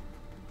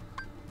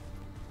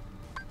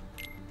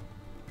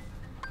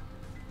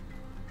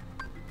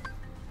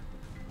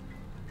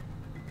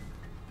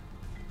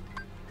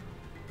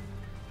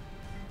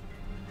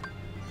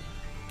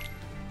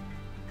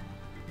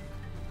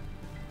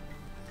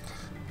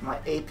 My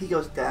AP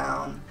goes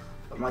down,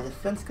 but my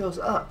defense goes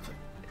up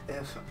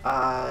if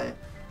I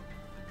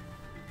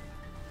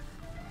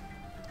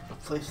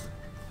replace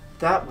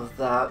that with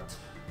that,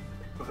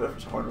 if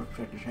it's harder to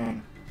protect the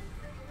chain.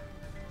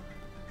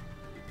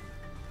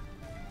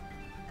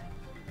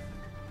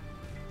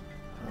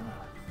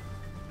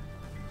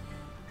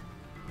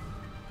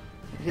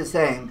 He's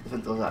saying if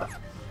it goes up.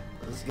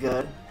 This is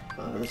good.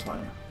 This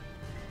one.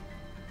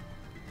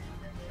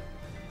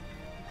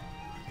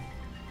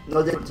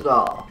 No difference at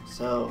all.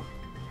 So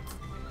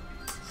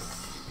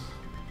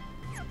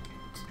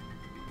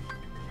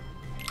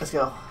let's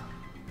go.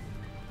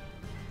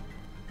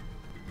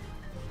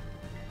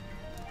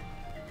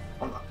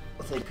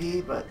 Let's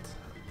AP, but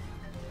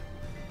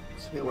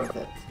it should be worth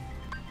it.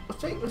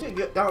 Let's take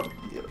get down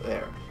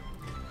there.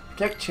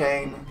 Protect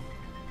chain.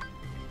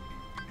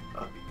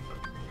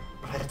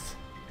 Right.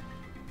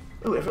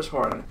 Ooh, Everest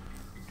Horn.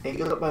 It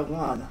goes up by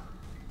 1.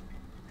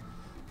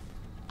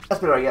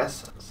 That's better, I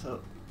guess. So,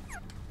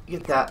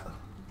 get that.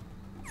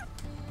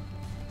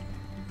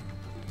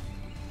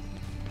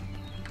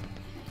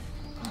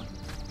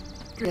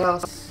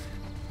 Treehouse.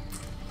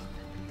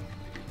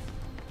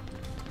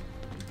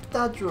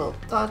 Dodge roll,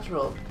 dodge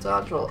roll,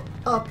 dodge roll.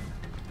 Up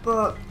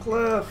the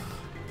cliff.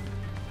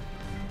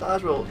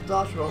 Dodge roll,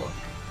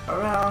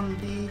 around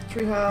the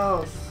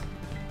treehouse.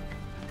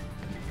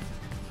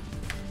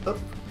 Up.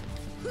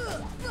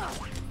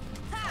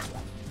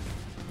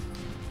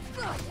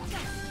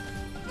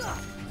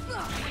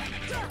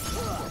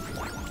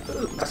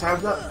 Ooh, nice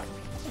time's up.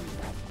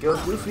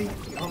 Go Goofy,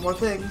 get 1 more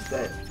things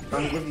that I'm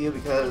gonna give you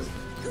because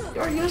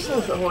you're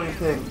useless at holding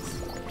things.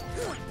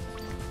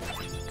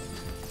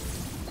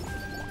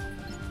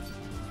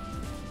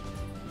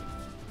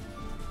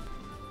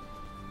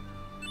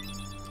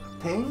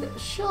 Pained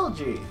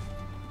Shilji.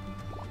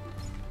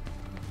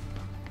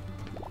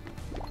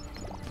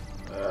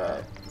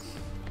 Alright.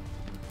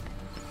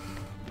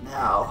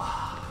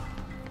 Now,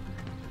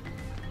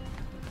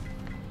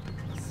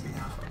 let's see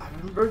if I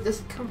remember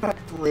this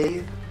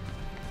correctly.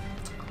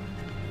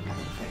 I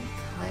think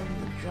time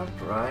to jump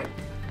right.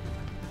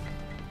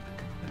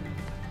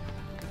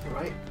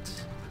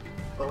 Right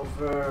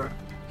over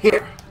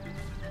here.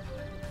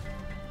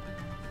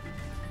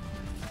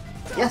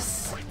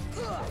 Yes!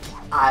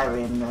 I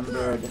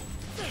remembered.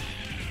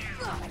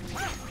 Come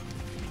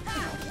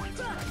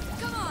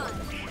on.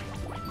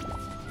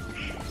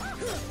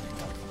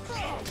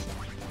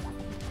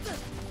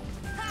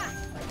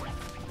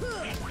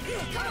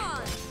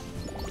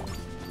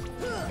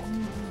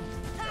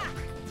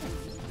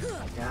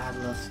 God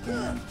loves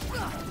skin.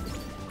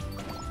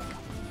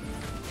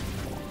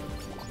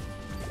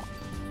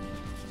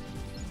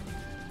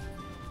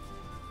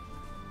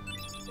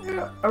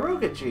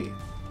 Arugachi.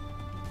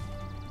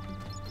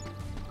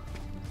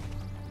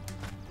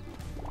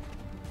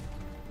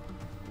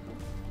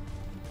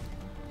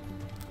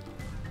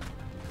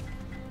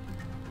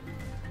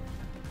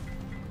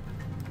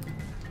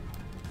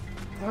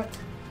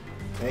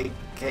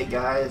 Okay,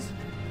 guys,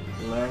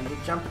 learn to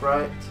jump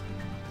right.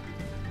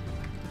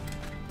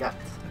 Got,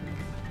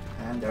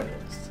 and there it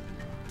is.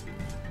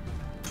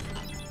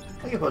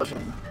 Take a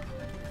potion,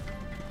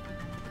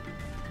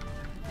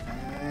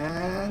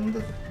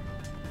 and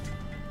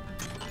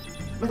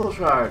metal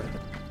shard.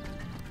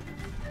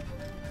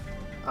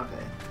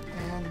 Okay,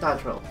 and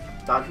dodge roll,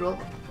 dodge roll,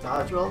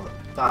 dodge roll,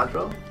 dodge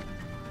roll.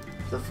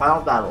 The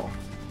final battle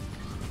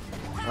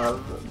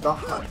of the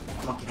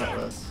Monkey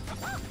Heartless.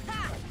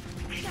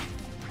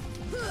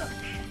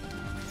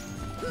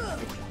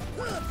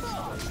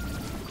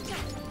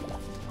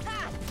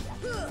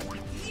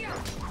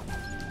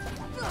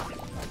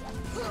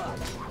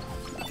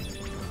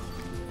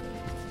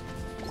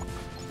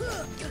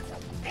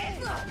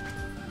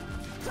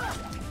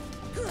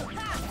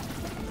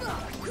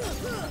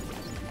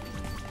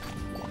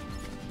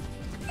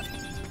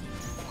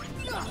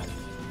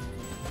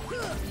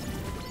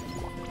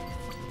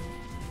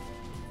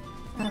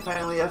 And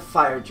finally a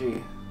Fire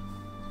G.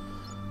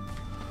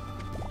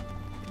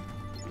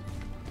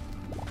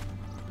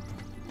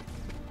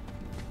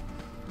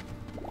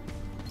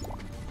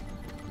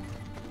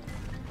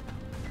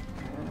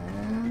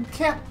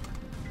 Camp.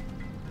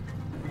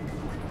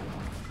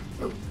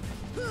 Oop.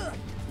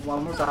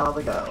 1 more battle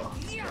to go.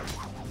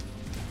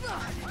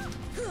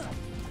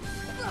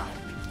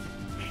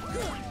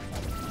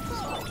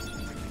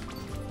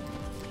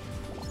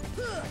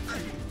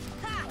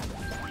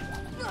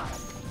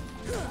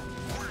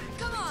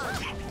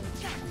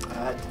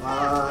 Come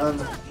on.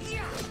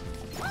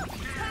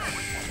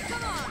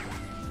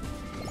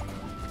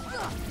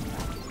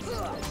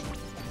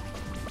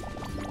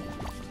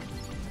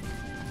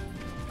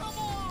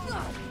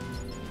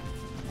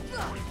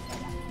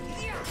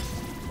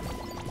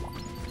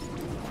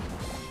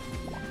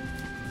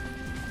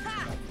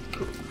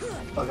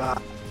 Oh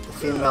god, the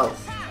females.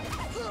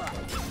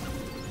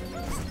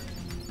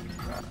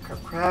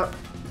 Crap.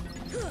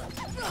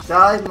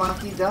 Die,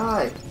 monkey,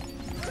 die.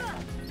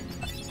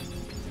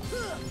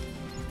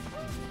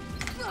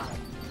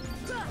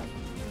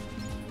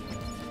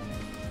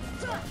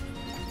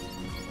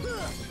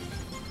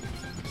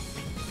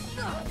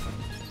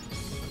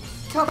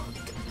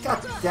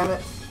 God damn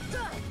it.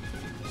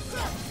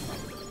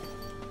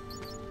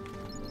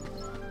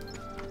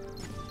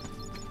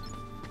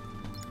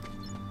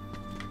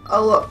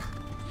 Oh look.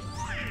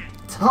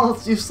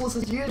 Donald's useless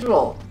as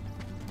usual.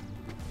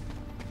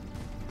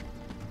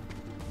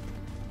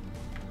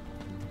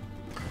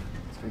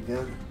 pretty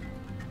good.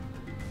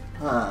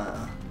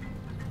 Huh.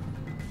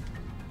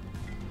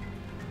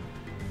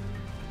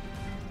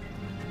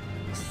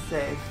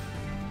 Safe.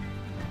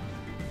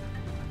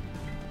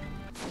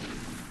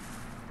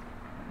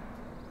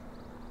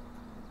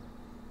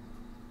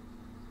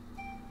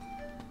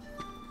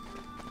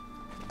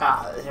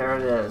 Ah, here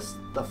it is.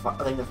 I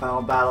think the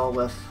final battle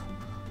with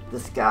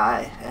this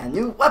guy. And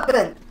new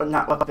weapon! But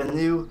not weapon,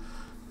 new...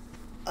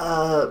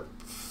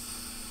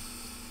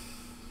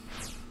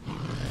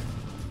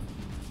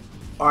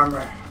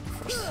 armor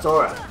for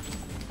Sora.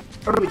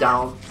 Or maybe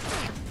Donald.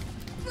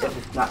 If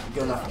it's not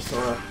good enough for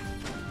Sora.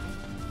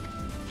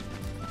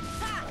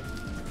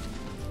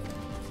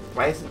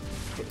 Why isn't it?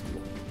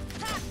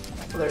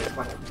 Oh, there it is.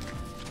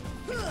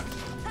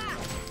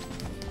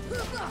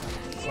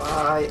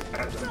 Why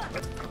isn't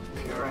it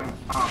appearing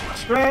on my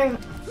screen?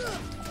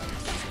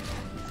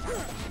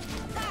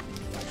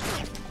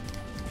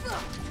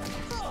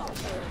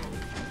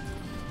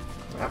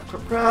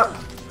 Crap.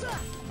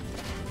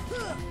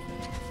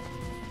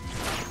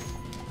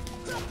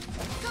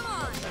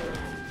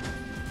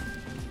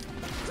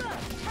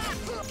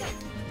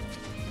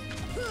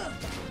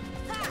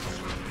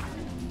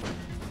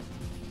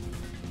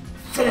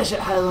 Finish it,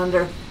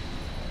 Highlander.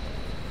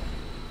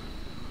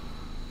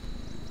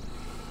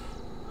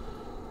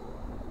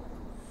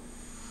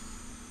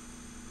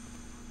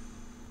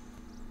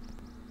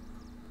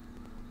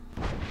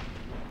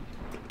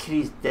 The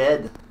kitty's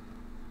dead.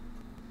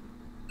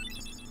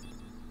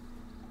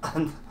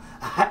 And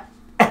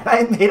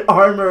I made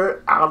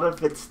armor out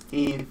of its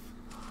teeth.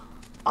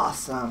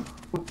 Awesome.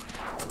 Oop.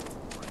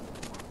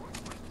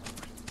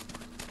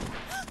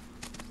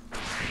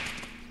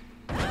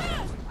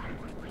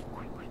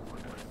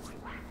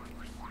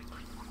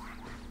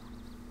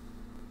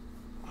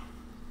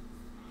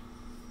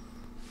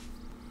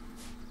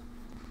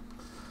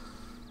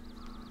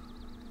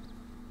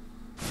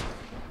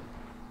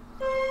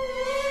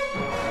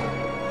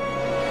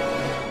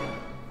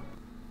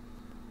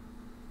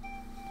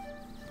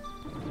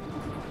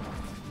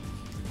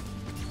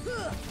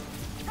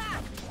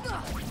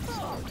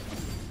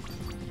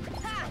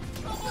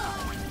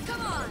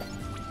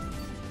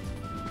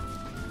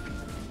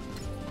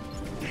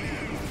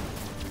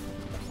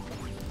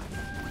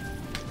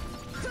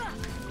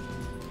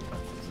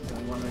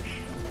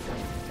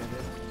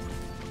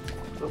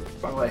 Oh,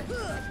 wrong way.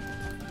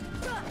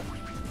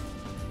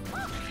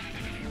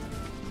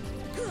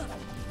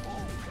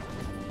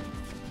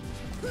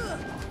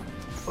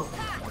 Oh.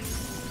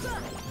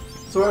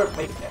 Sora,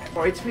 wait,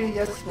 more HP,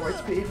 yes, more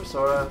HP for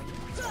Sora.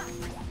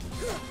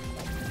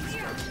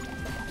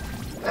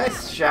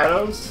 Nice,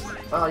 Shadows.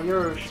 Oh,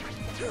 you're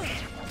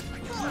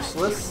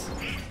useless.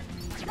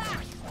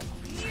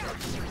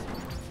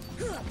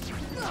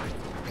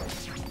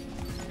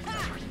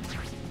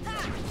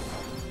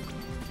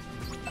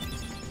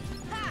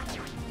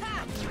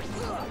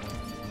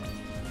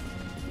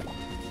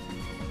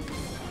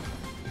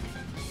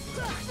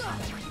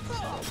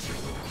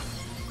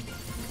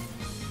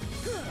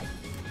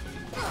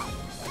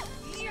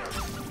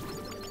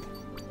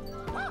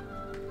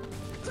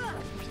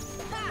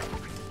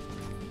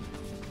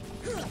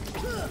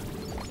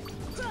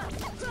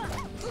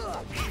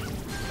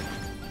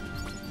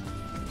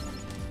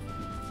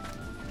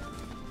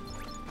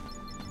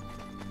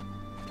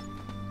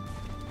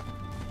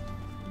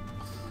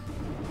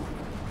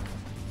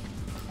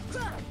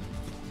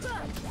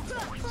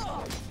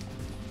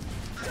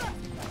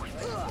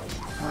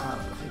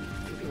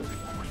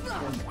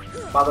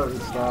 Bother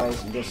these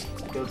guys and just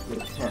go to the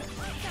tent.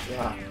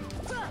 Yeah.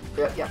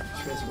 Yeah,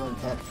 just go to the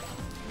tent.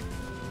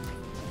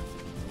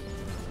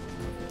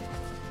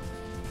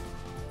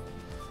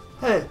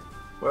 Hey,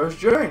 where's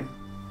Jane?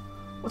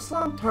 What's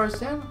wrong,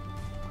 Tarzan?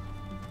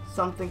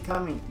 Something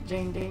coming.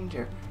 Jane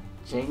danger.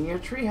 Jane your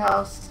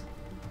treehouse.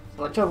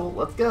 No trouble,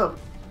 let's go.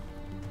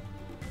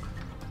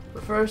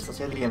 But first, let's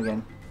hit the game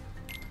again.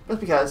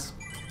 Just because.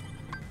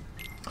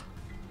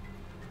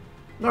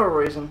 No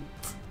reason.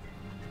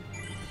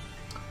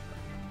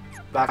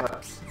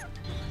 Backups.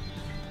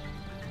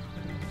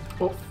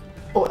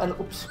 Oh, and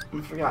oops,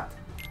 I forgot.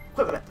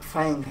 Equipment,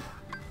 Fang.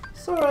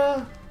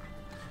 Sora.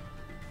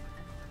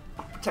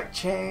 Protect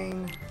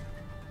chain.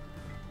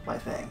 My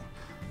thing.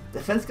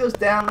 Defense goes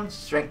down,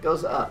 strength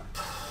goes up.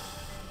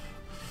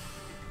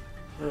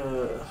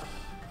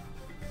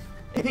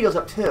 AP goes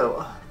up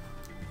too.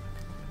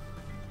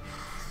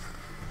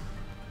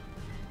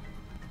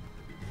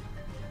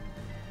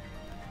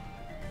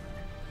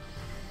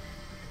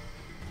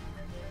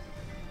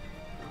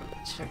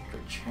 Checker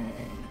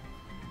chain.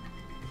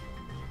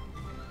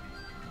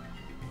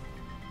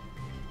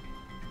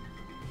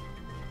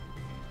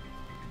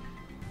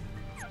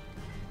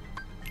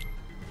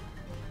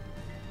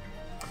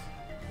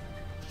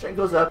 Strength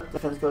goes up,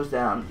 defense goes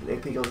down,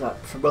 AP goes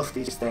up for both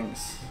these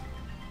things.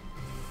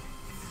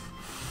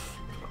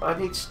 I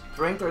need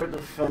strength or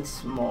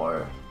defense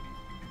more.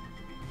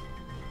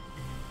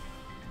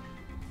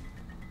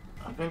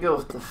 I'm gonna go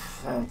with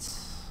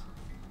defense.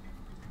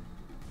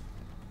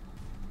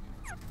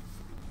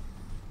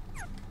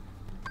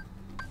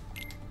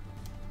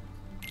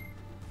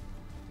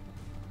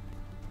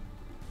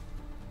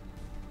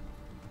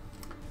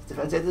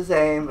 Defense stays the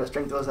same, but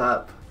strength goes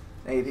up.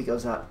 AP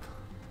goes up.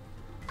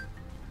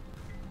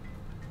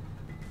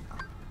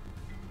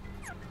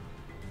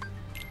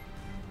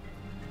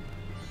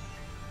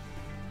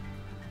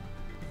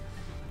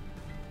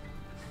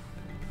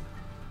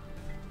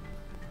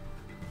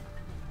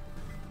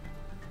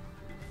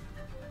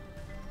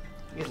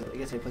 I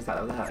guess I placed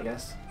that with that, I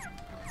guess.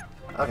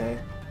 Okay.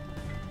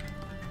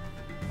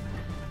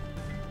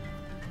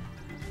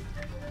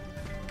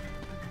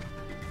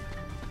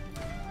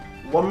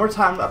 One more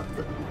time up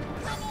the...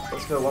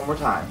 Let's go one more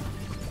time.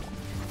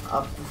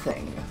 Up the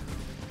thing.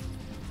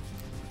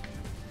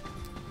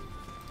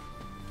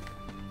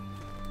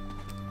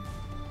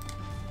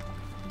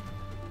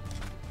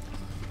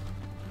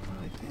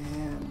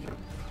 And jump.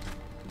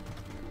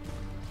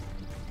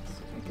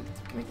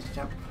 Can I get a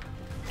jump?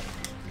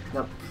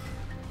 Nope.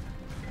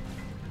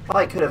 Well,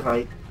 I could have,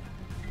 right?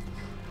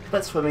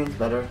 But swimming's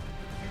better.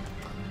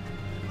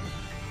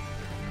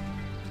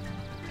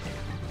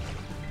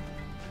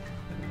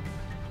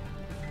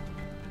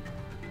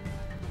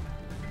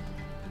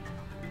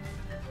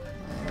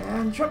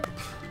 And jump.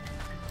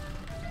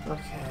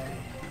 Okay.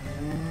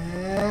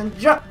 And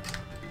jump.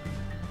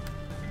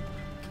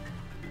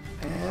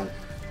 And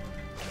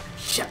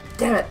shit,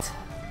 damn it.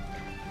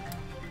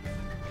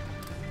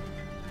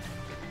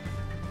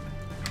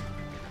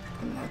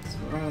 And that's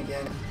run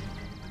again.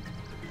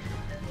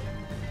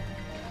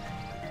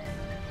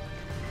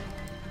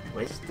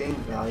 Wasting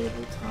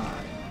valuable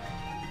time.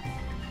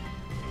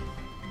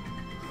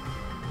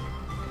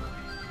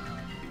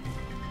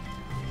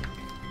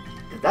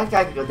 If that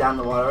guy could go down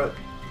the water,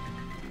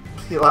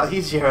 it'd be a lot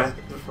easier.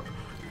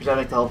 Which I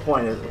think the whole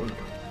point is.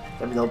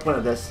 That'd be the whole point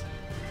of this.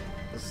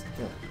 Is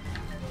to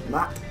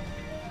not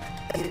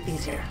make it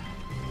easier.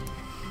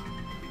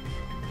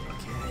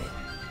 Okay.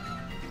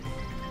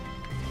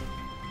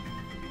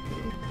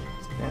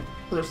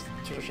 Oh, there's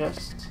treasure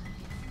chest.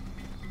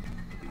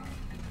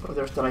 Oh,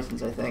 there's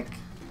donations, I think.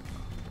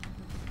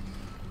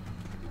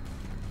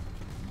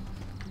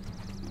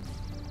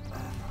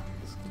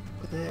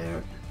 Over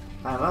there.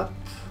 I'm up.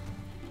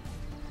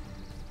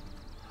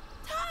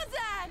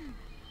 Tarzan!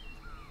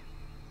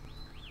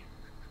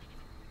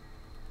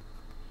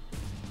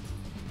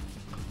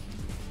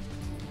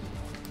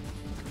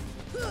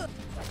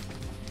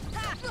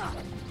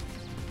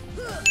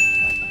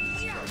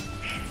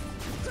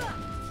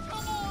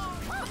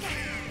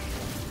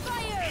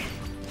 Fire!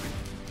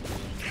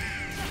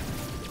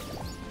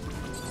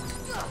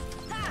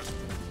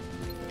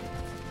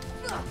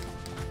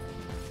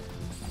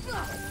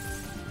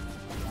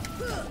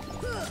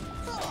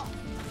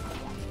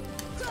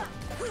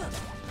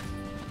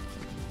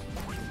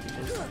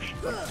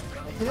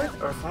 Hit it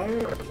or fire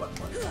or what?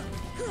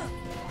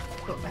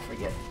 Oh, I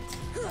forget.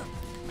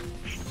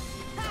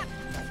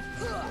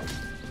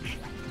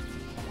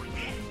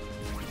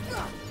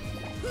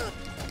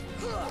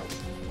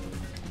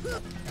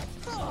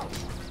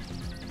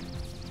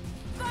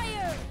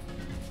 Fire!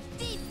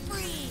 Deep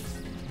freeze!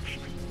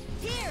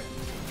 Here!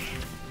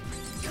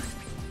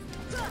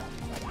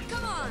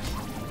 Come on!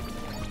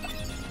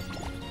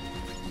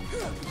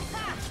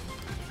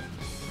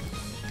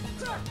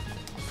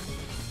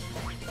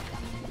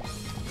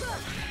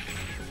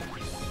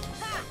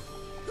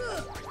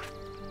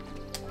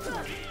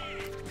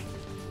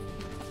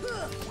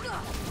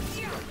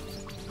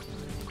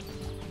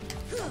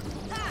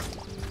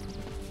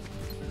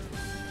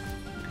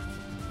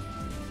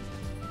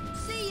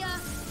 See ya!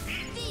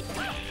 Deep!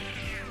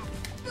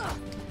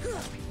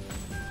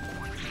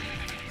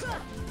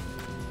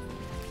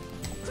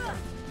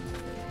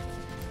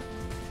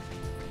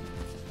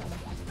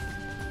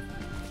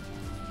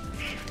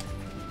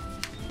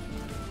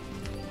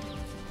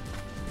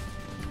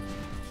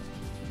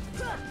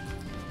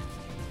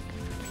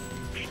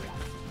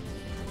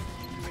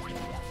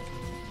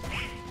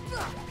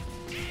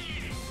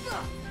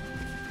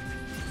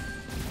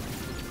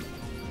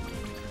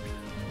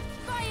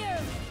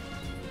 Fire!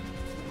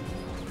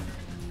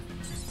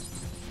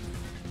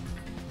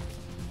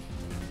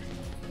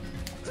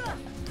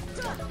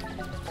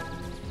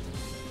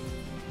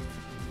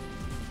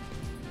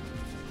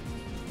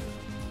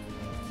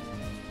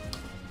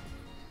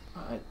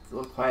 Alright, a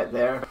little quiet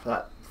there for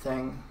that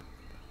thing.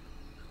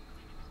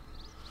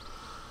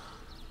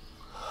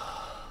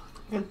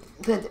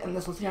 Good, and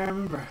this will see I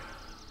remember.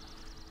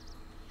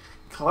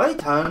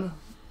 Clayton?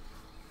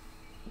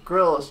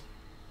 Grill is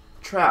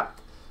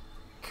trapped.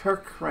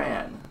 Kirk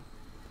ran.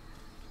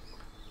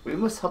 We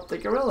must help the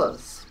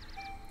gorillas.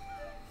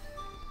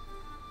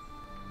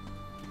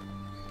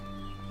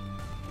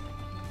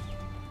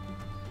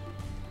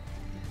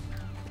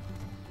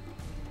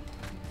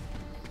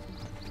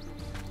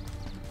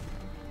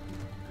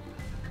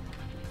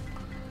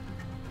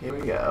 Here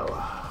we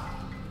go.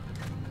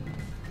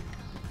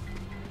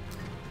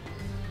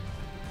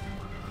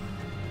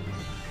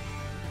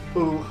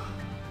 Ooh.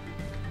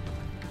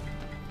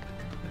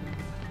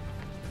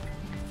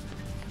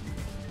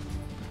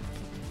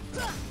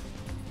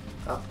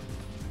 Oh.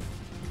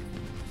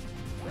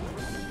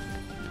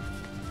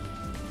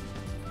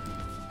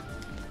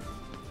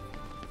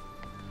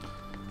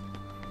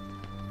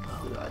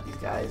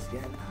 guys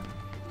again.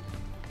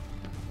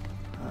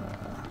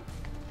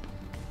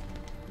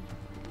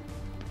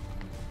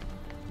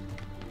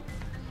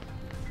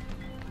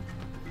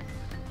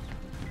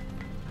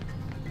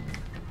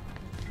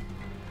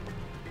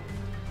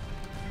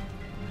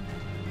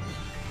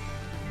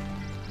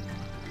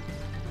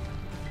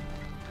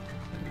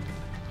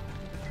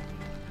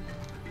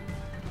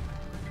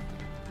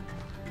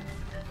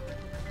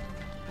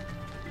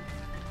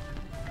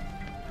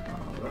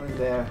 Running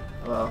there.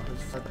 Well,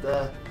 just have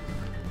to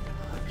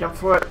jump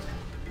for it.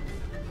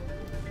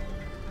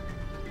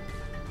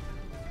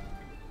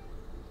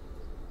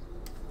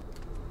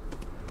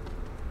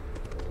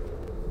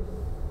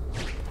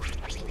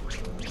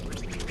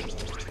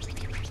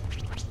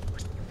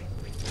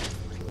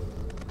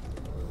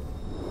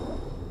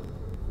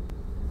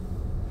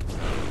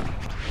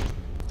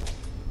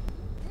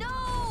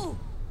 No!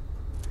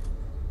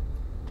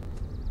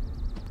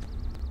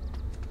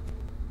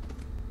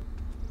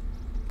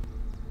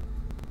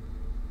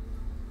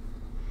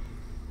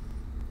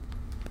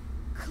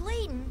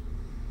 Clayton?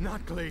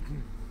 Not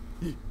Clayton.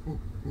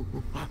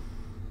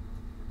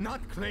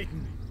 Not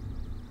Clayton.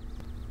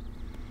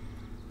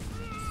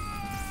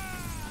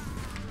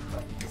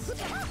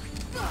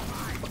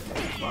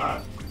 Come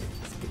on.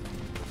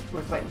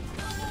 Where's Clayton?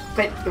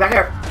 Clayton, get back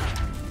here!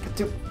 Got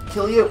to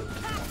kill you!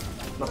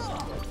 No.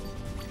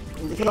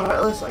 Need to kill the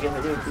Heartless? I guess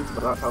I do need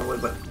to, but probably,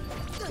 but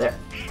there.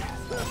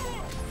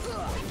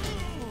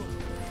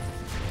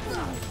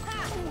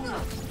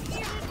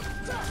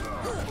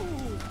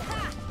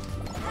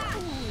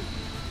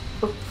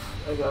 Oop,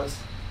 there it goes.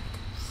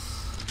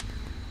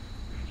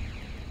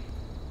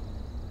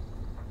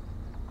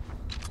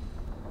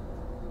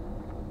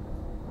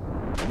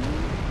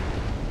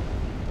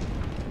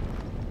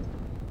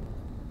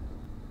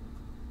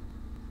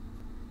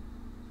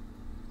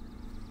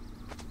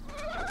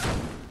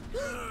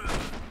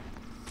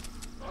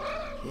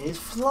 He's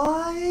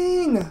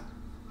flying!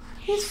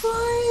 He's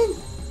flying!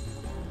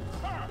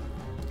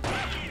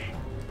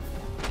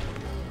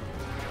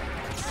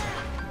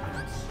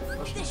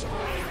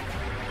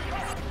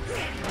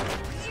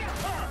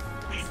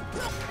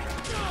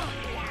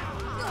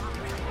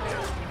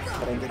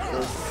 Gotta get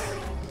this.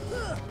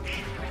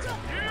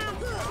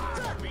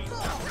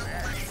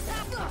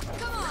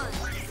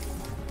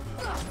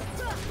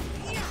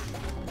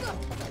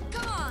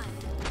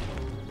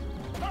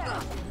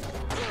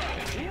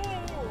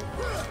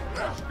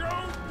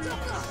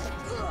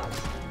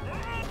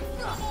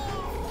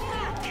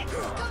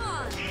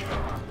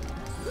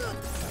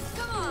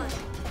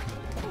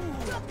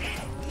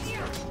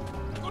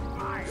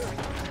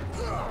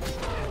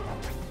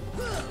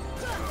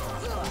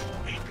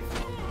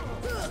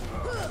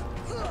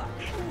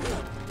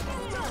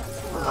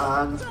 Come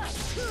on.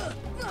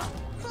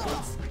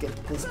 Let's get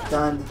this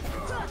done.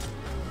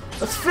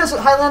 Let's finish it,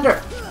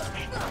 Highlander!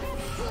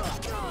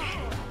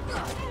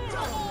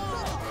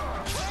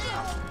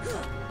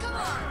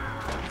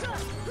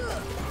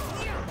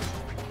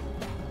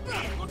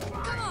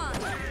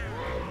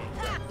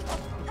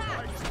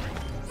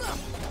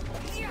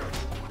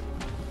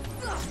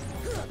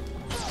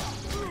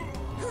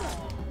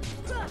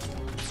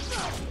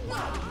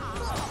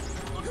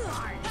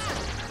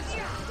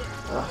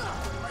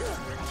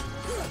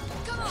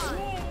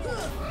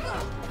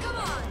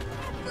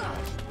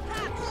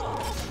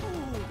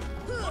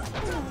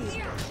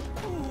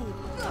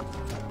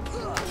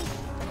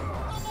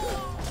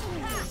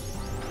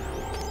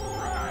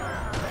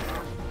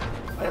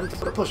 I'm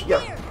just gonna push,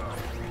 yeah.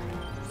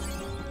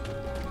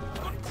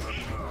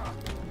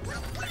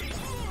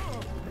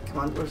 Come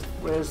on,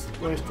 where's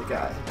the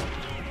guy?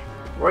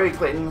 Where are you,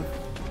 Clayton?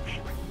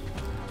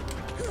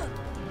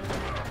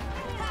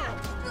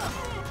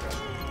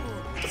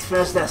 Let's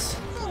finish this.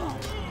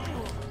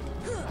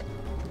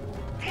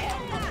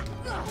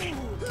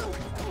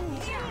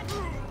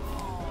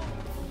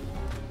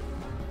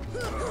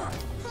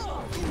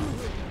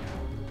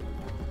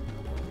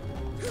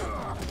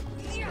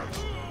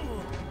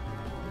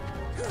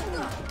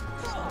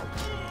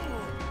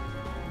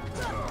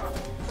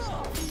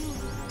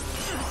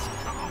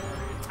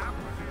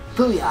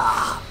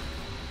 Booyah!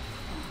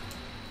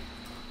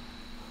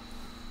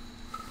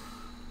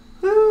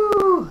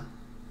 Woo!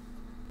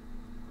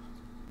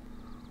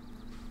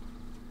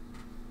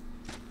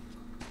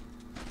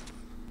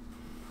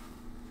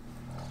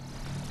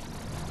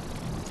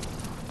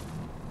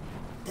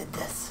 Did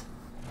this.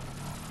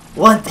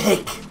 One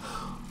take,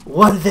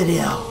 one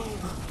video.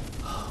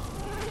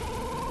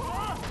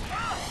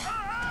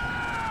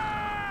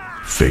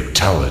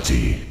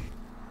 Fatality.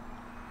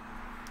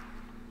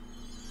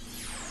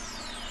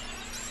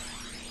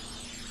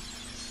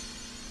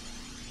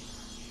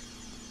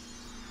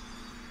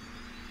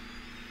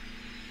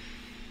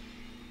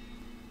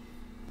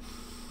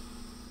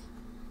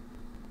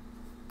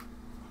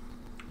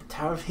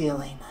 Tower of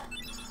Healing.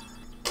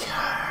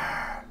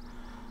 Cure.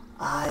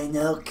 I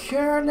know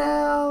cure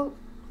now.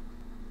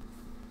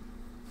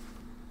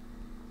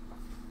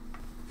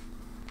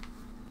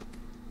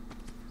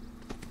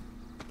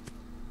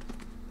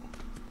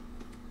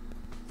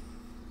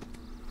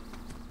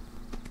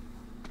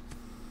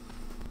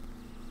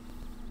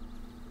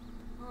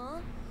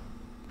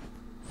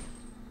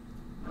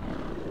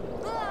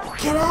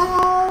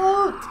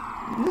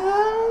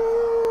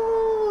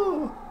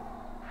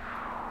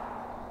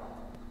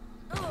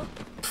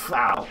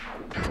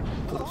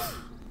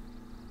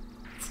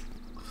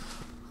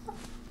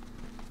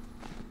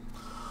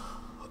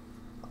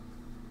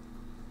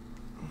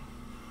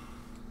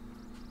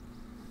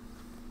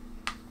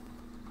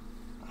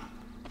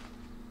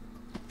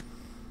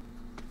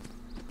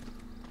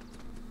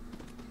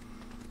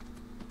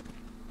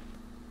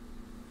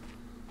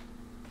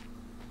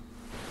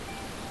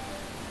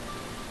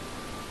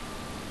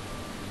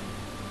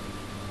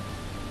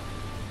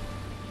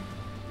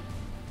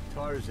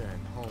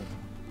 Tarzan home.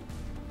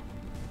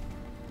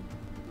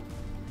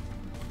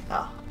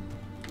 Ah.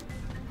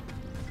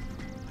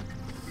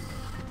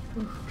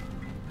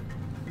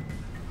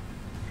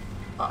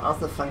 Oh, that's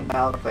the fun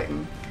battle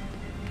fighting.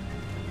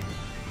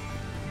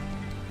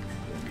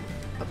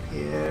 Up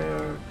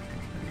here.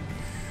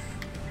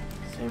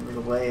 Same with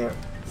the way.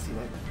 Let's see if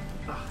I can.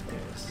 Ah, there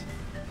it is.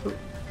 Oops.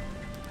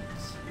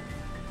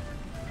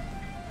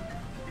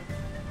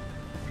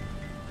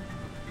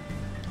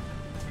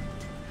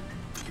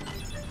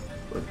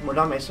 With more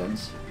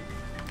Dalmatians.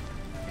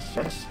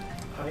 Just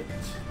right.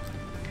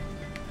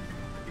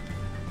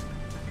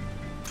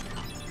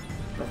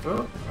 Left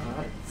row.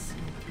 Alright.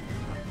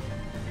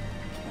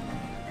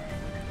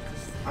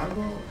 I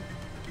will.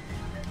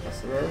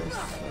 Yes, it is. So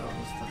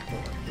we'll stuff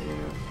it up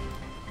here.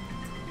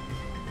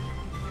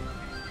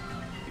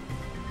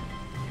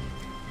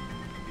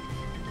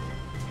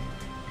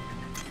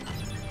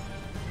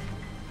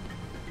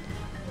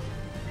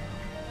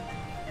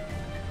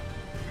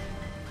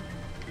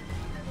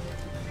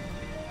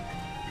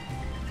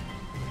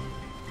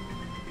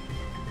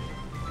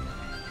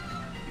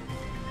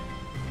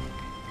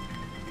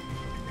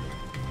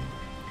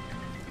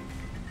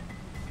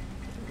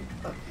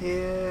 Up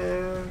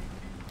here.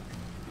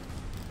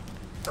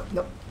 Oh,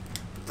 nope.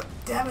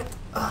 Damn it.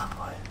 Oh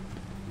boy.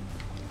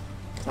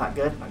 Not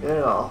good. Not good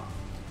at all.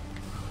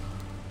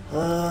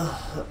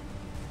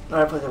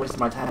 Another place I wasted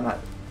my time at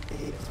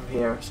through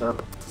here, so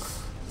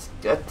just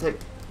got to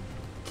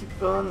keep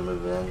going,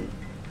 moving.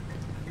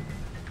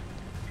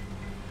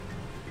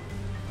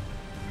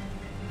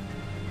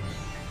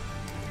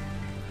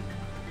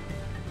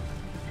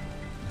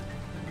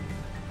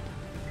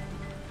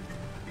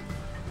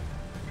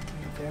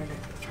 There,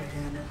 let's try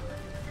again.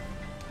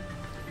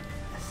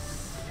 Yes.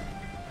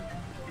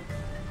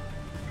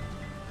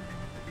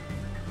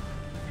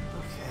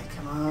 Okay,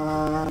 come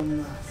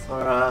on,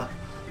 Sora.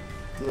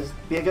 Just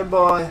be a good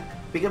boy.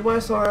 Be a good boy,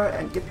 Sora,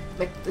 and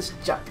make this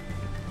jump.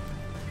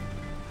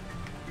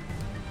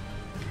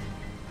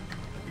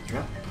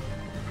 Jump.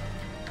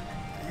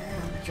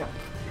 And jump.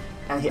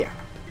 And here.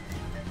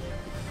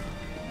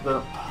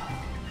 Boom.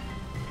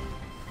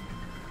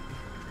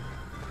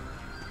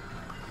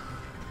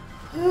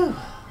 Whew.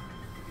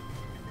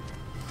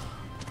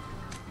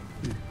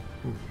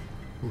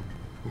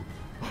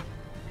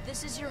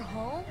 This is your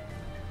home?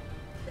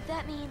 But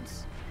that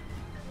means...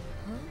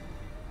 Huh?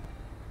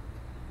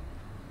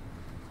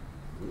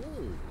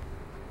 Ooh.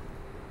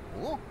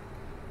 Oh.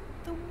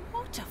 The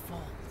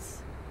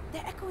waterfalls.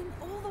 They're echoing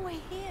all the way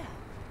here.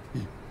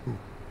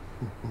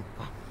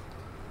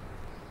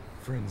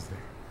 Friends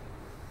there.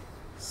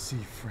 See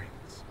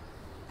friends.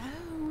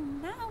 Oh,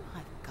 now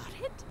I've got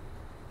it.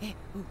 Eh,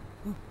 ooh,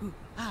 ooh, ooh,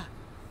 ah.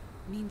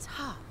 Means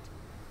heart.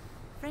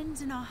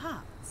 Friends in our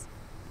hearts.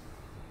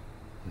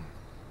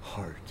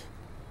 Heart.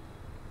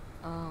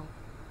 Oh,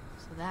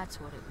 so that's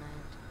what it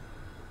meant.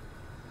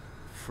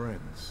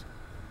 Friends.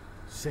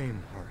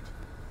 Same heart.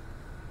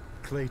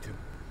 Clayton.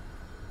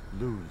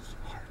 Lose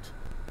heart.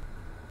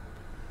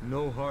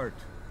 No heart.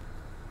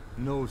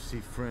 No see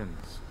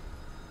friends.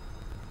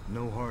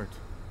 No heart.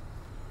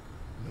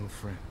 No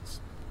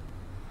friends.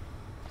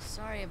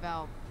 Sorry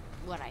about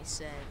what I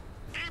said.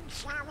 I'm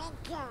sorry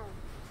too.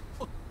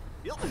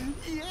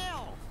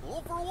 Yeah,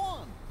 all for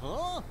one,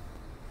 huh?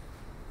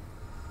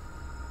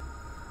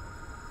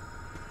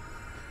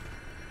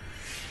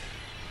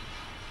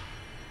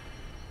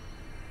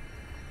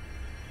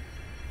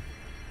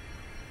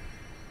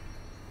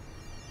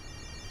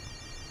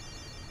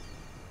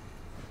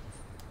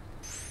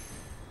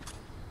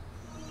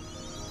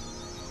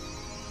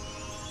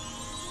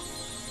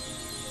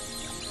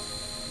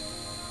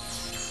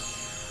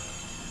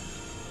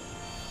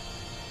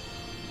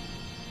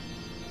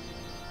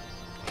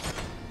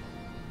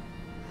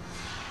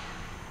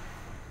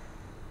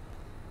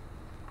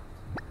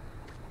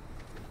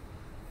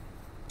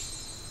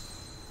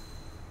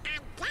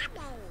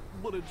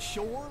 But it's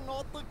sure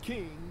not the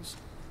king's.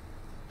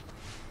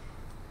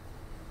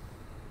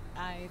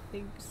 I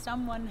think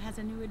someone has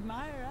a new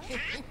admirer.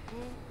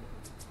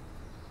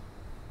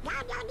 No,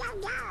 no, no,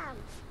 no.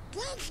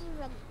 This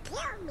would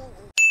kill me.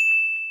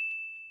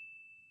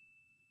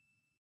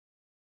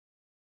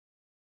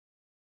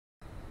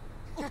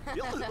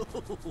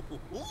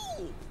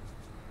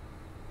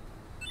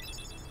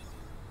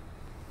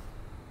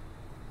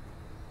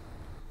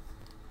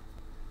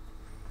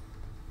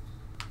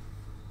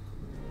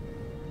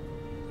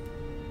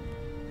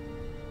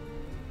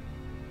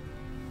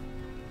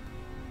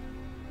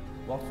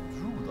 What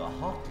drew the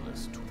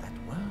Heartless to that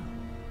world?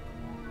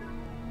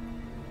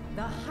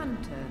 The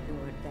hunter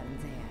lured them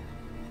there.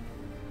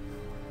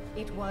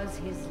 It was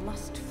his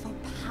lust for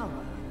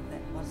power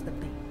that was the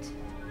bait.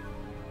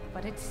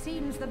 But it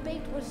seems the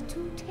bait was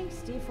too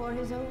tasty for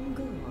his own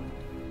good.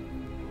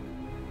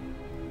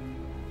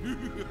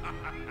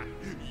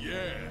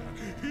 Yeah,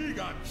 he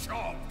got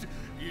chopped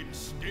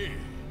instead.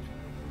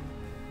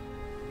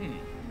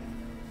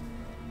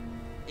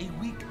 A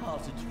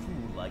weak-hearted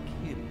fool like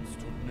him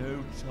stood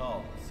no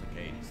chance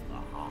against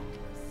the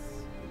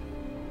Heartless.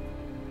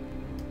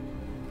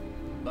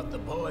 But the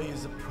boy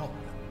is a problem.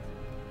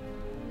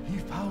 He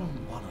found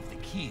one of the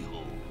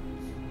keyholes.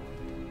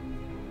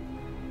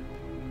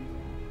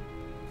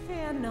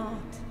 Fear not.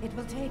 It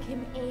will take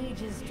him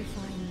ages to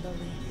find the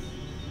ring.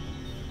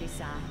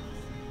 Besides,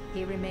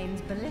 he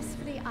remains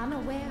blissfully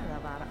unaware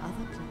of our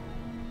other plan.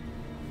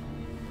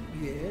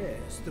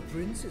 Yes, the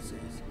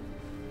princesses.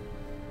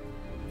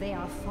 They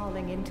are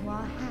falling into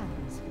our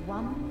hands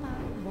one by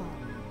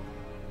one.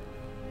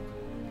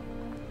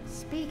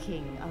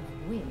 Speaking of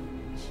which...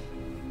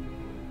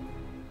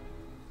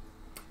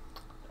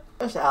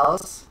 There's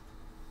Alice.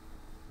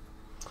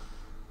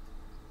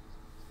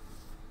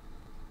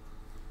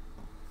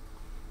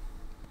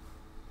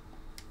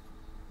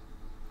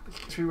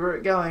 We were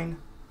going.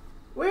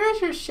 Where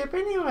is your ship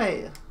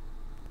anyway?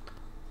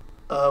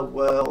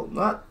 Well,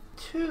 not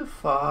too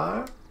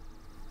far.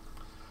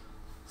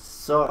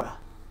 Sora,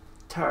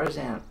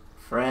 Tarzan,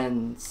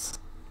 friends.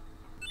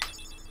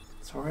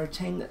 Sora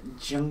obtained the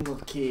jungle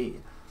key.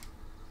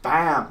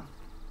 Bam!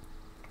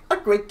 A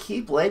great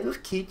keyblade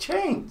with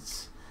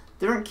keychains.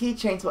 Different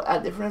keychains will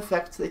add different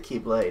effects to the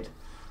keyblade.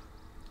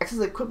 Access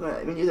the equipment,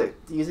 I mean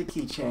use a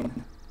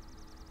keychain.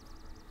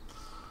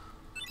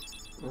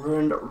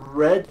 Ruined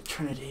Red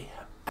Trinity.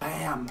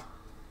 Bam!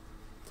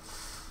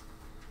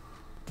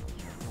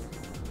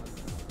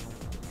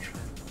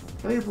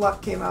 Maybe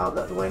block came out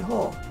that Dwayne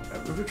hole.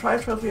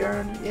 Retrieve trophy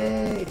earned.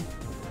 Yay!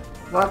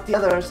 Block the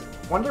others.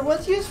 Wonder what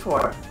it's used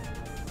for.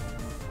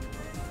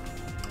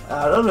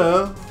 I don't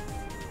know.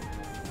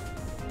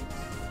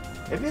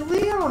 Maybe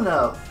Leo will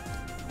know.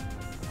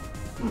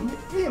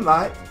 He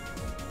might.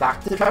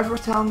 Back to the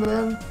driver's town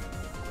then.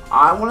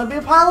 I want to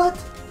be a pilot.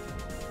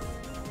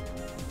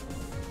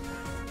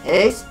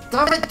 Hey,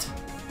 stop it!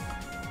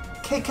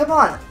 Okay, come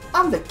on.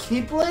 I'm the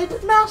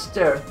Keyblade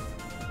Master.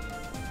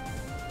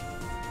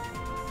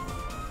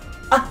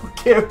 I don't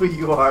care who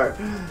you are.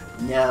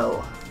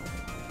 No.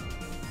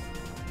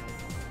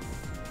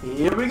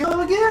 Here we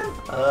go again.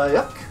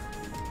 Yuck.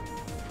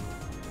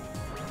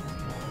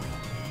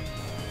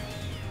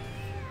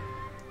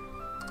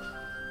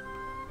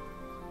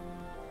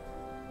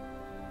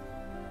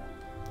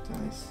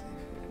 Nice.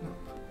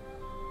 Nope.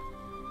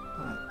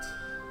 Alright.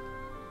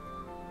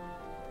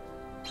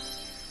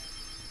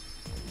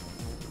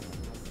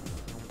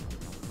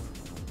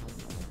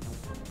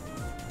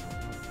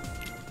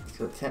 Let's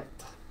go tent.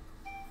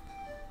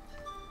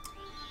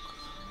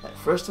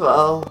 First of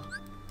all,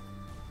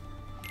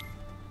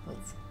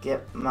 let's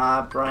get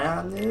my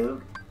brand new.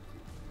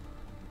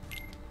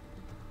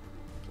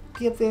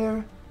 Get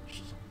there.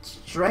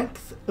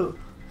 Strength. Ooh,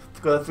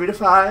 go to 3 to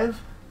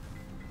 5.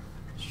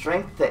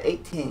 Strength to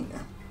 18.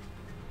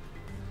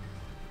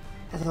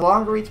 Has a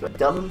longer reach but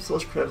doesn't slow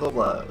critical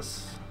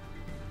blows.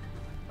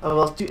 Oh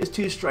well, it's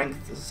 2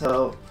 strength,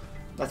 so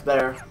that's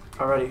better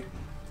already.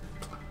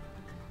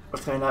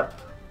 What's coming up?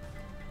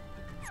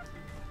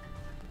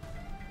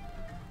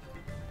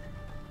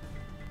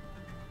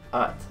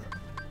 Alright.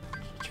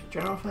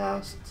 General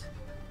Fast.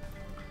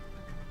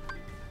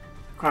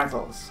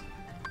 Chronicles.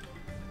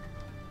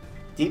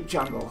 Deep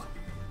Jungle.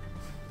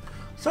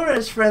 Sora and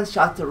his friends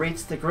shot to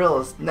reach the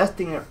gorillas'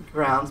 nesting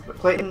grounds, but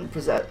Clayton,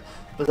 possessed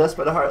by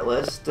the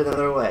Heartless, stood in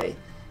their way.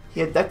 He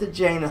abducted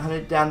Jane and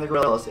hunted down the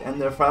gorillas. In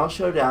their final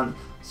showdown,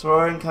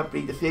 Sora and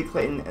company defeated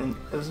Clayton and an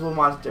invisible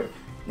monster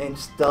named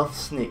Stealth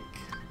Sneak.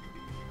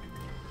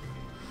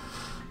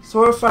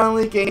 Sora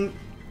finally gained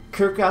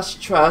Kirkat's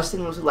trust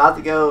and was allowed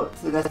to go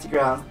to the nesting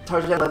grounds.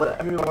 Tarzan led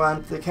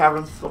everyone to the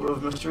caverns filled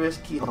with a mysterious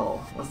keyhole.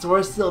 When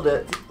Sora sealed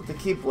it with the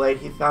keyblade,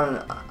 he found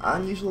an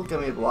unusual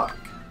gummy block.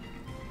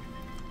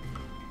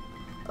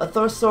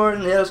 Although Sora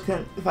and the others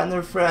couldn't find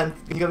their friend,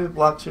 the gummy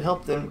block should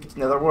help them get to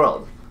the other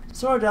world.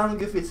 Sora, Donald, and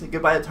Goofy said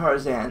goodbye to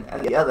Tarzan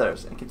and the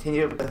others and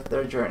continued with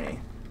their journey.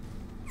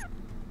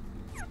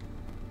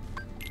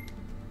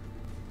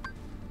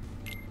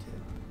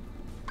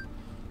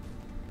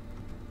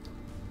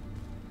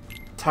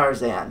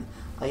 Tarzan,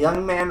 a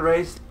young man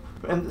raised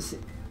from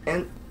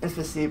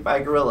infancy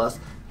by gorillas.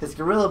 His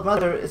gorilla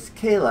mother is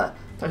Kayla.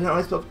 Tarzan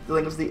only spoke the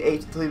language of the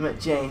apes until he met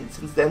Jane.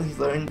 Since then, he's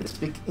learned to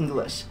speak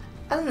English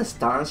at an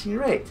astonishing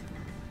rate.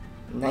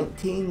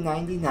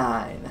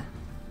 1999.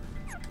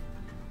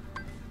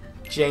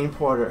 Jane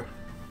Porter,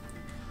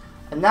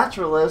 a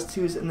naturalist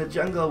who's in the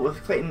jungle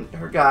with Clayton,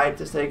 her guide,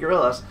 to study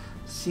gorillas.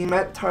 She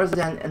met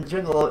Tarzan in the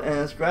jungle and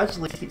is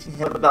gradually teaching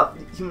him about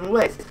human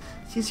ways.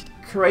 She's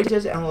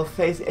courageous and will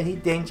face any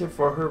danger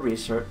for her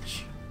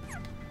research.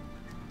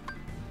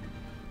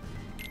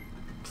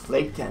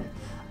 Clayton,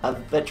 a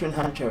veteran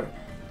hunter,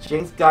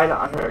 Jane's guide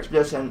on her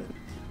expedition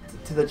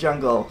to the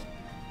jungle.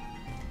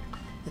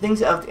 He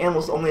thinks of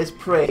animals only as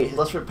prey. His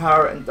lust for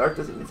power and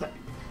darkness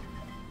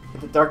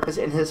the darkness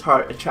in his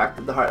heart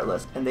attracted the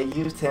Heartless, and they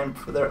used him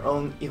for their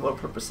own evil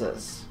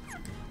purposes.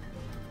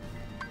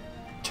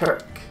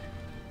 Turk,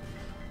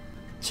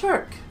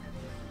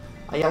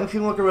 a young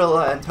female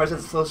gorilla and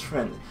Tarzan's close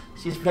friend.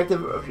 She's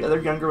protective of the other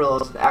young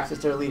gorillas and acts as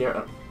their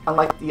leader.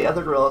 Unlike the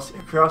other gorillas,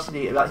 her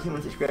curiosity about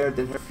humans is greater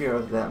than her fear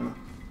of them.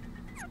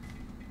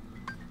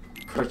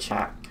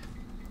 Kerchak,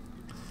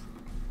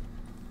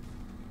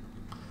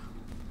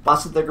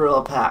 boss of the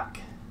gorilla pack.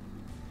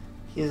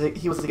 He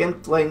was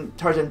again letting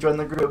Tarzan join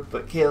the group,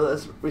 but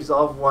Kayla's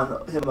resolve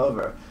won him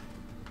over.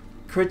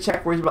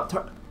 Kerchak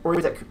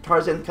worries that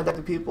Tarzan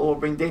contacting people will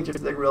bring danger to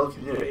the gorilla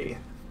community.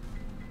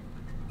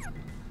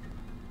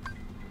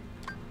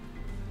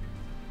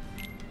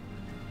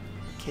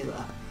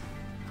 Kayla.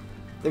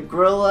 The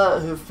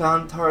gorilla who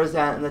found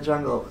Tarzan in the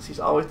jungle. She's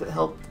always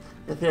helped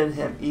defend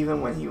him,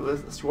 even when he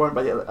was sworn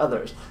by the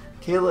others.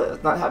 Kayla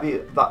is not happy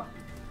about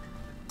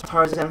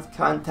Tarzan's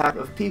contact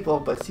with people,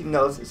 but she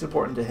knows it's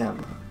important to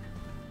him.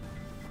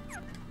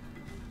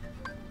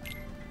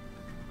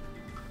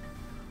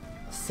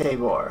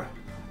 Sabor.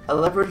 A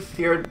leopard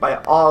feared by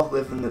all who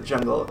live in the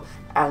jungle,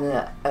 and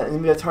an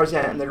enemy of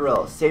Tarzan and the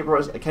gorilla. Sabor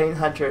is a cunning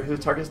hunter who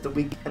targets the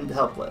weak and the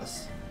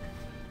helpless.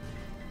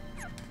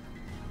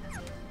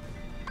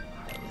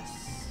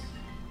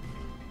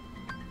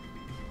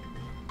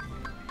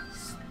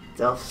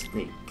 Stealth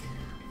Sneak.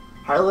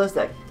 Heartless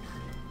that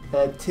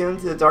tuned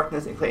to the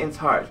darkness in Clayton's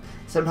heart,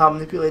 somehow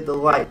manipulated the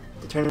light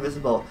to turn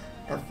invisible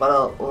and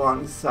fought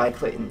alongside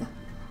Clayton.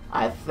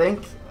 I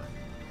think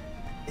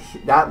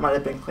that might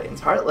have been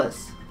Clayton's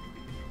Heartless,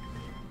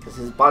 because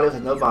his body was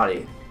no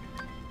body.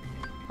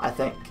 I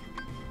think.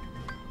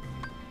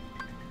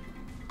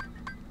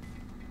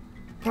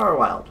 Power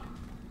Wild.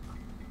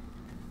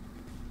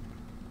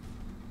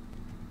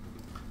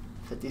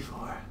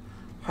 54.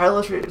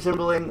 Heartless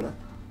resembling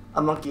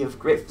a monkey of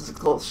great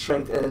physical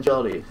strength and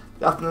agility.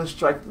 They often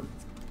strike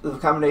with a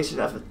combination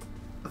of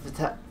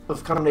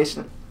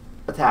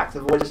attacks,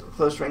 avoid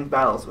close range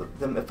battles with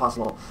them if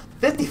possible.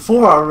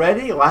 54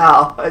 already?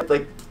 Wow! I'd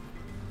like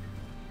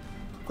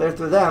clear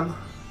through them.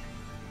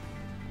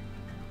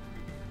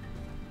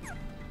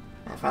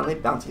 And finally,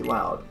 Bounty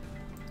Wild.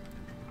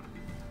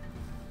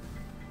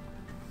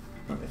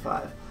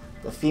 25.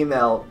 The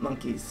female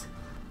monkeys.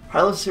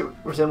 Heartless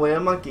resembling a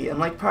monkey, and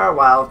like Power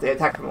Wild, they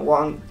attack from a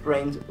long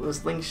range with a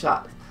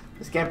slingshot.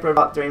 They scamper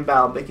about during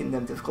battle, making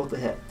them difficult to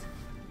hit.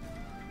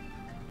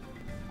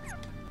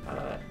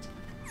 Alright.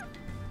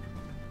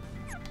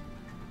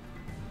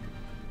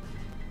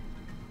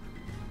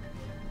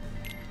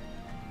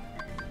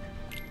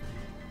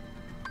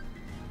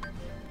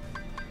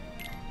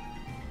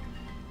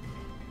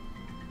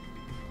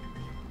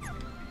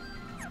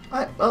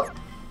 Alright, well,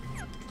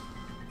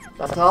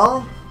 that's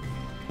all.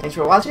 Thanks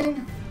for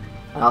watching,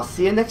 and I'll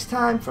see you next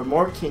time for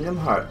more Kingdom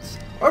Hearts.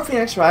 Or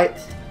Phoenix Wright.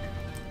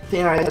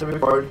 Phoenix Wright had to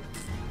record.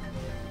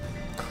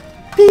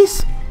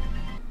 Peace!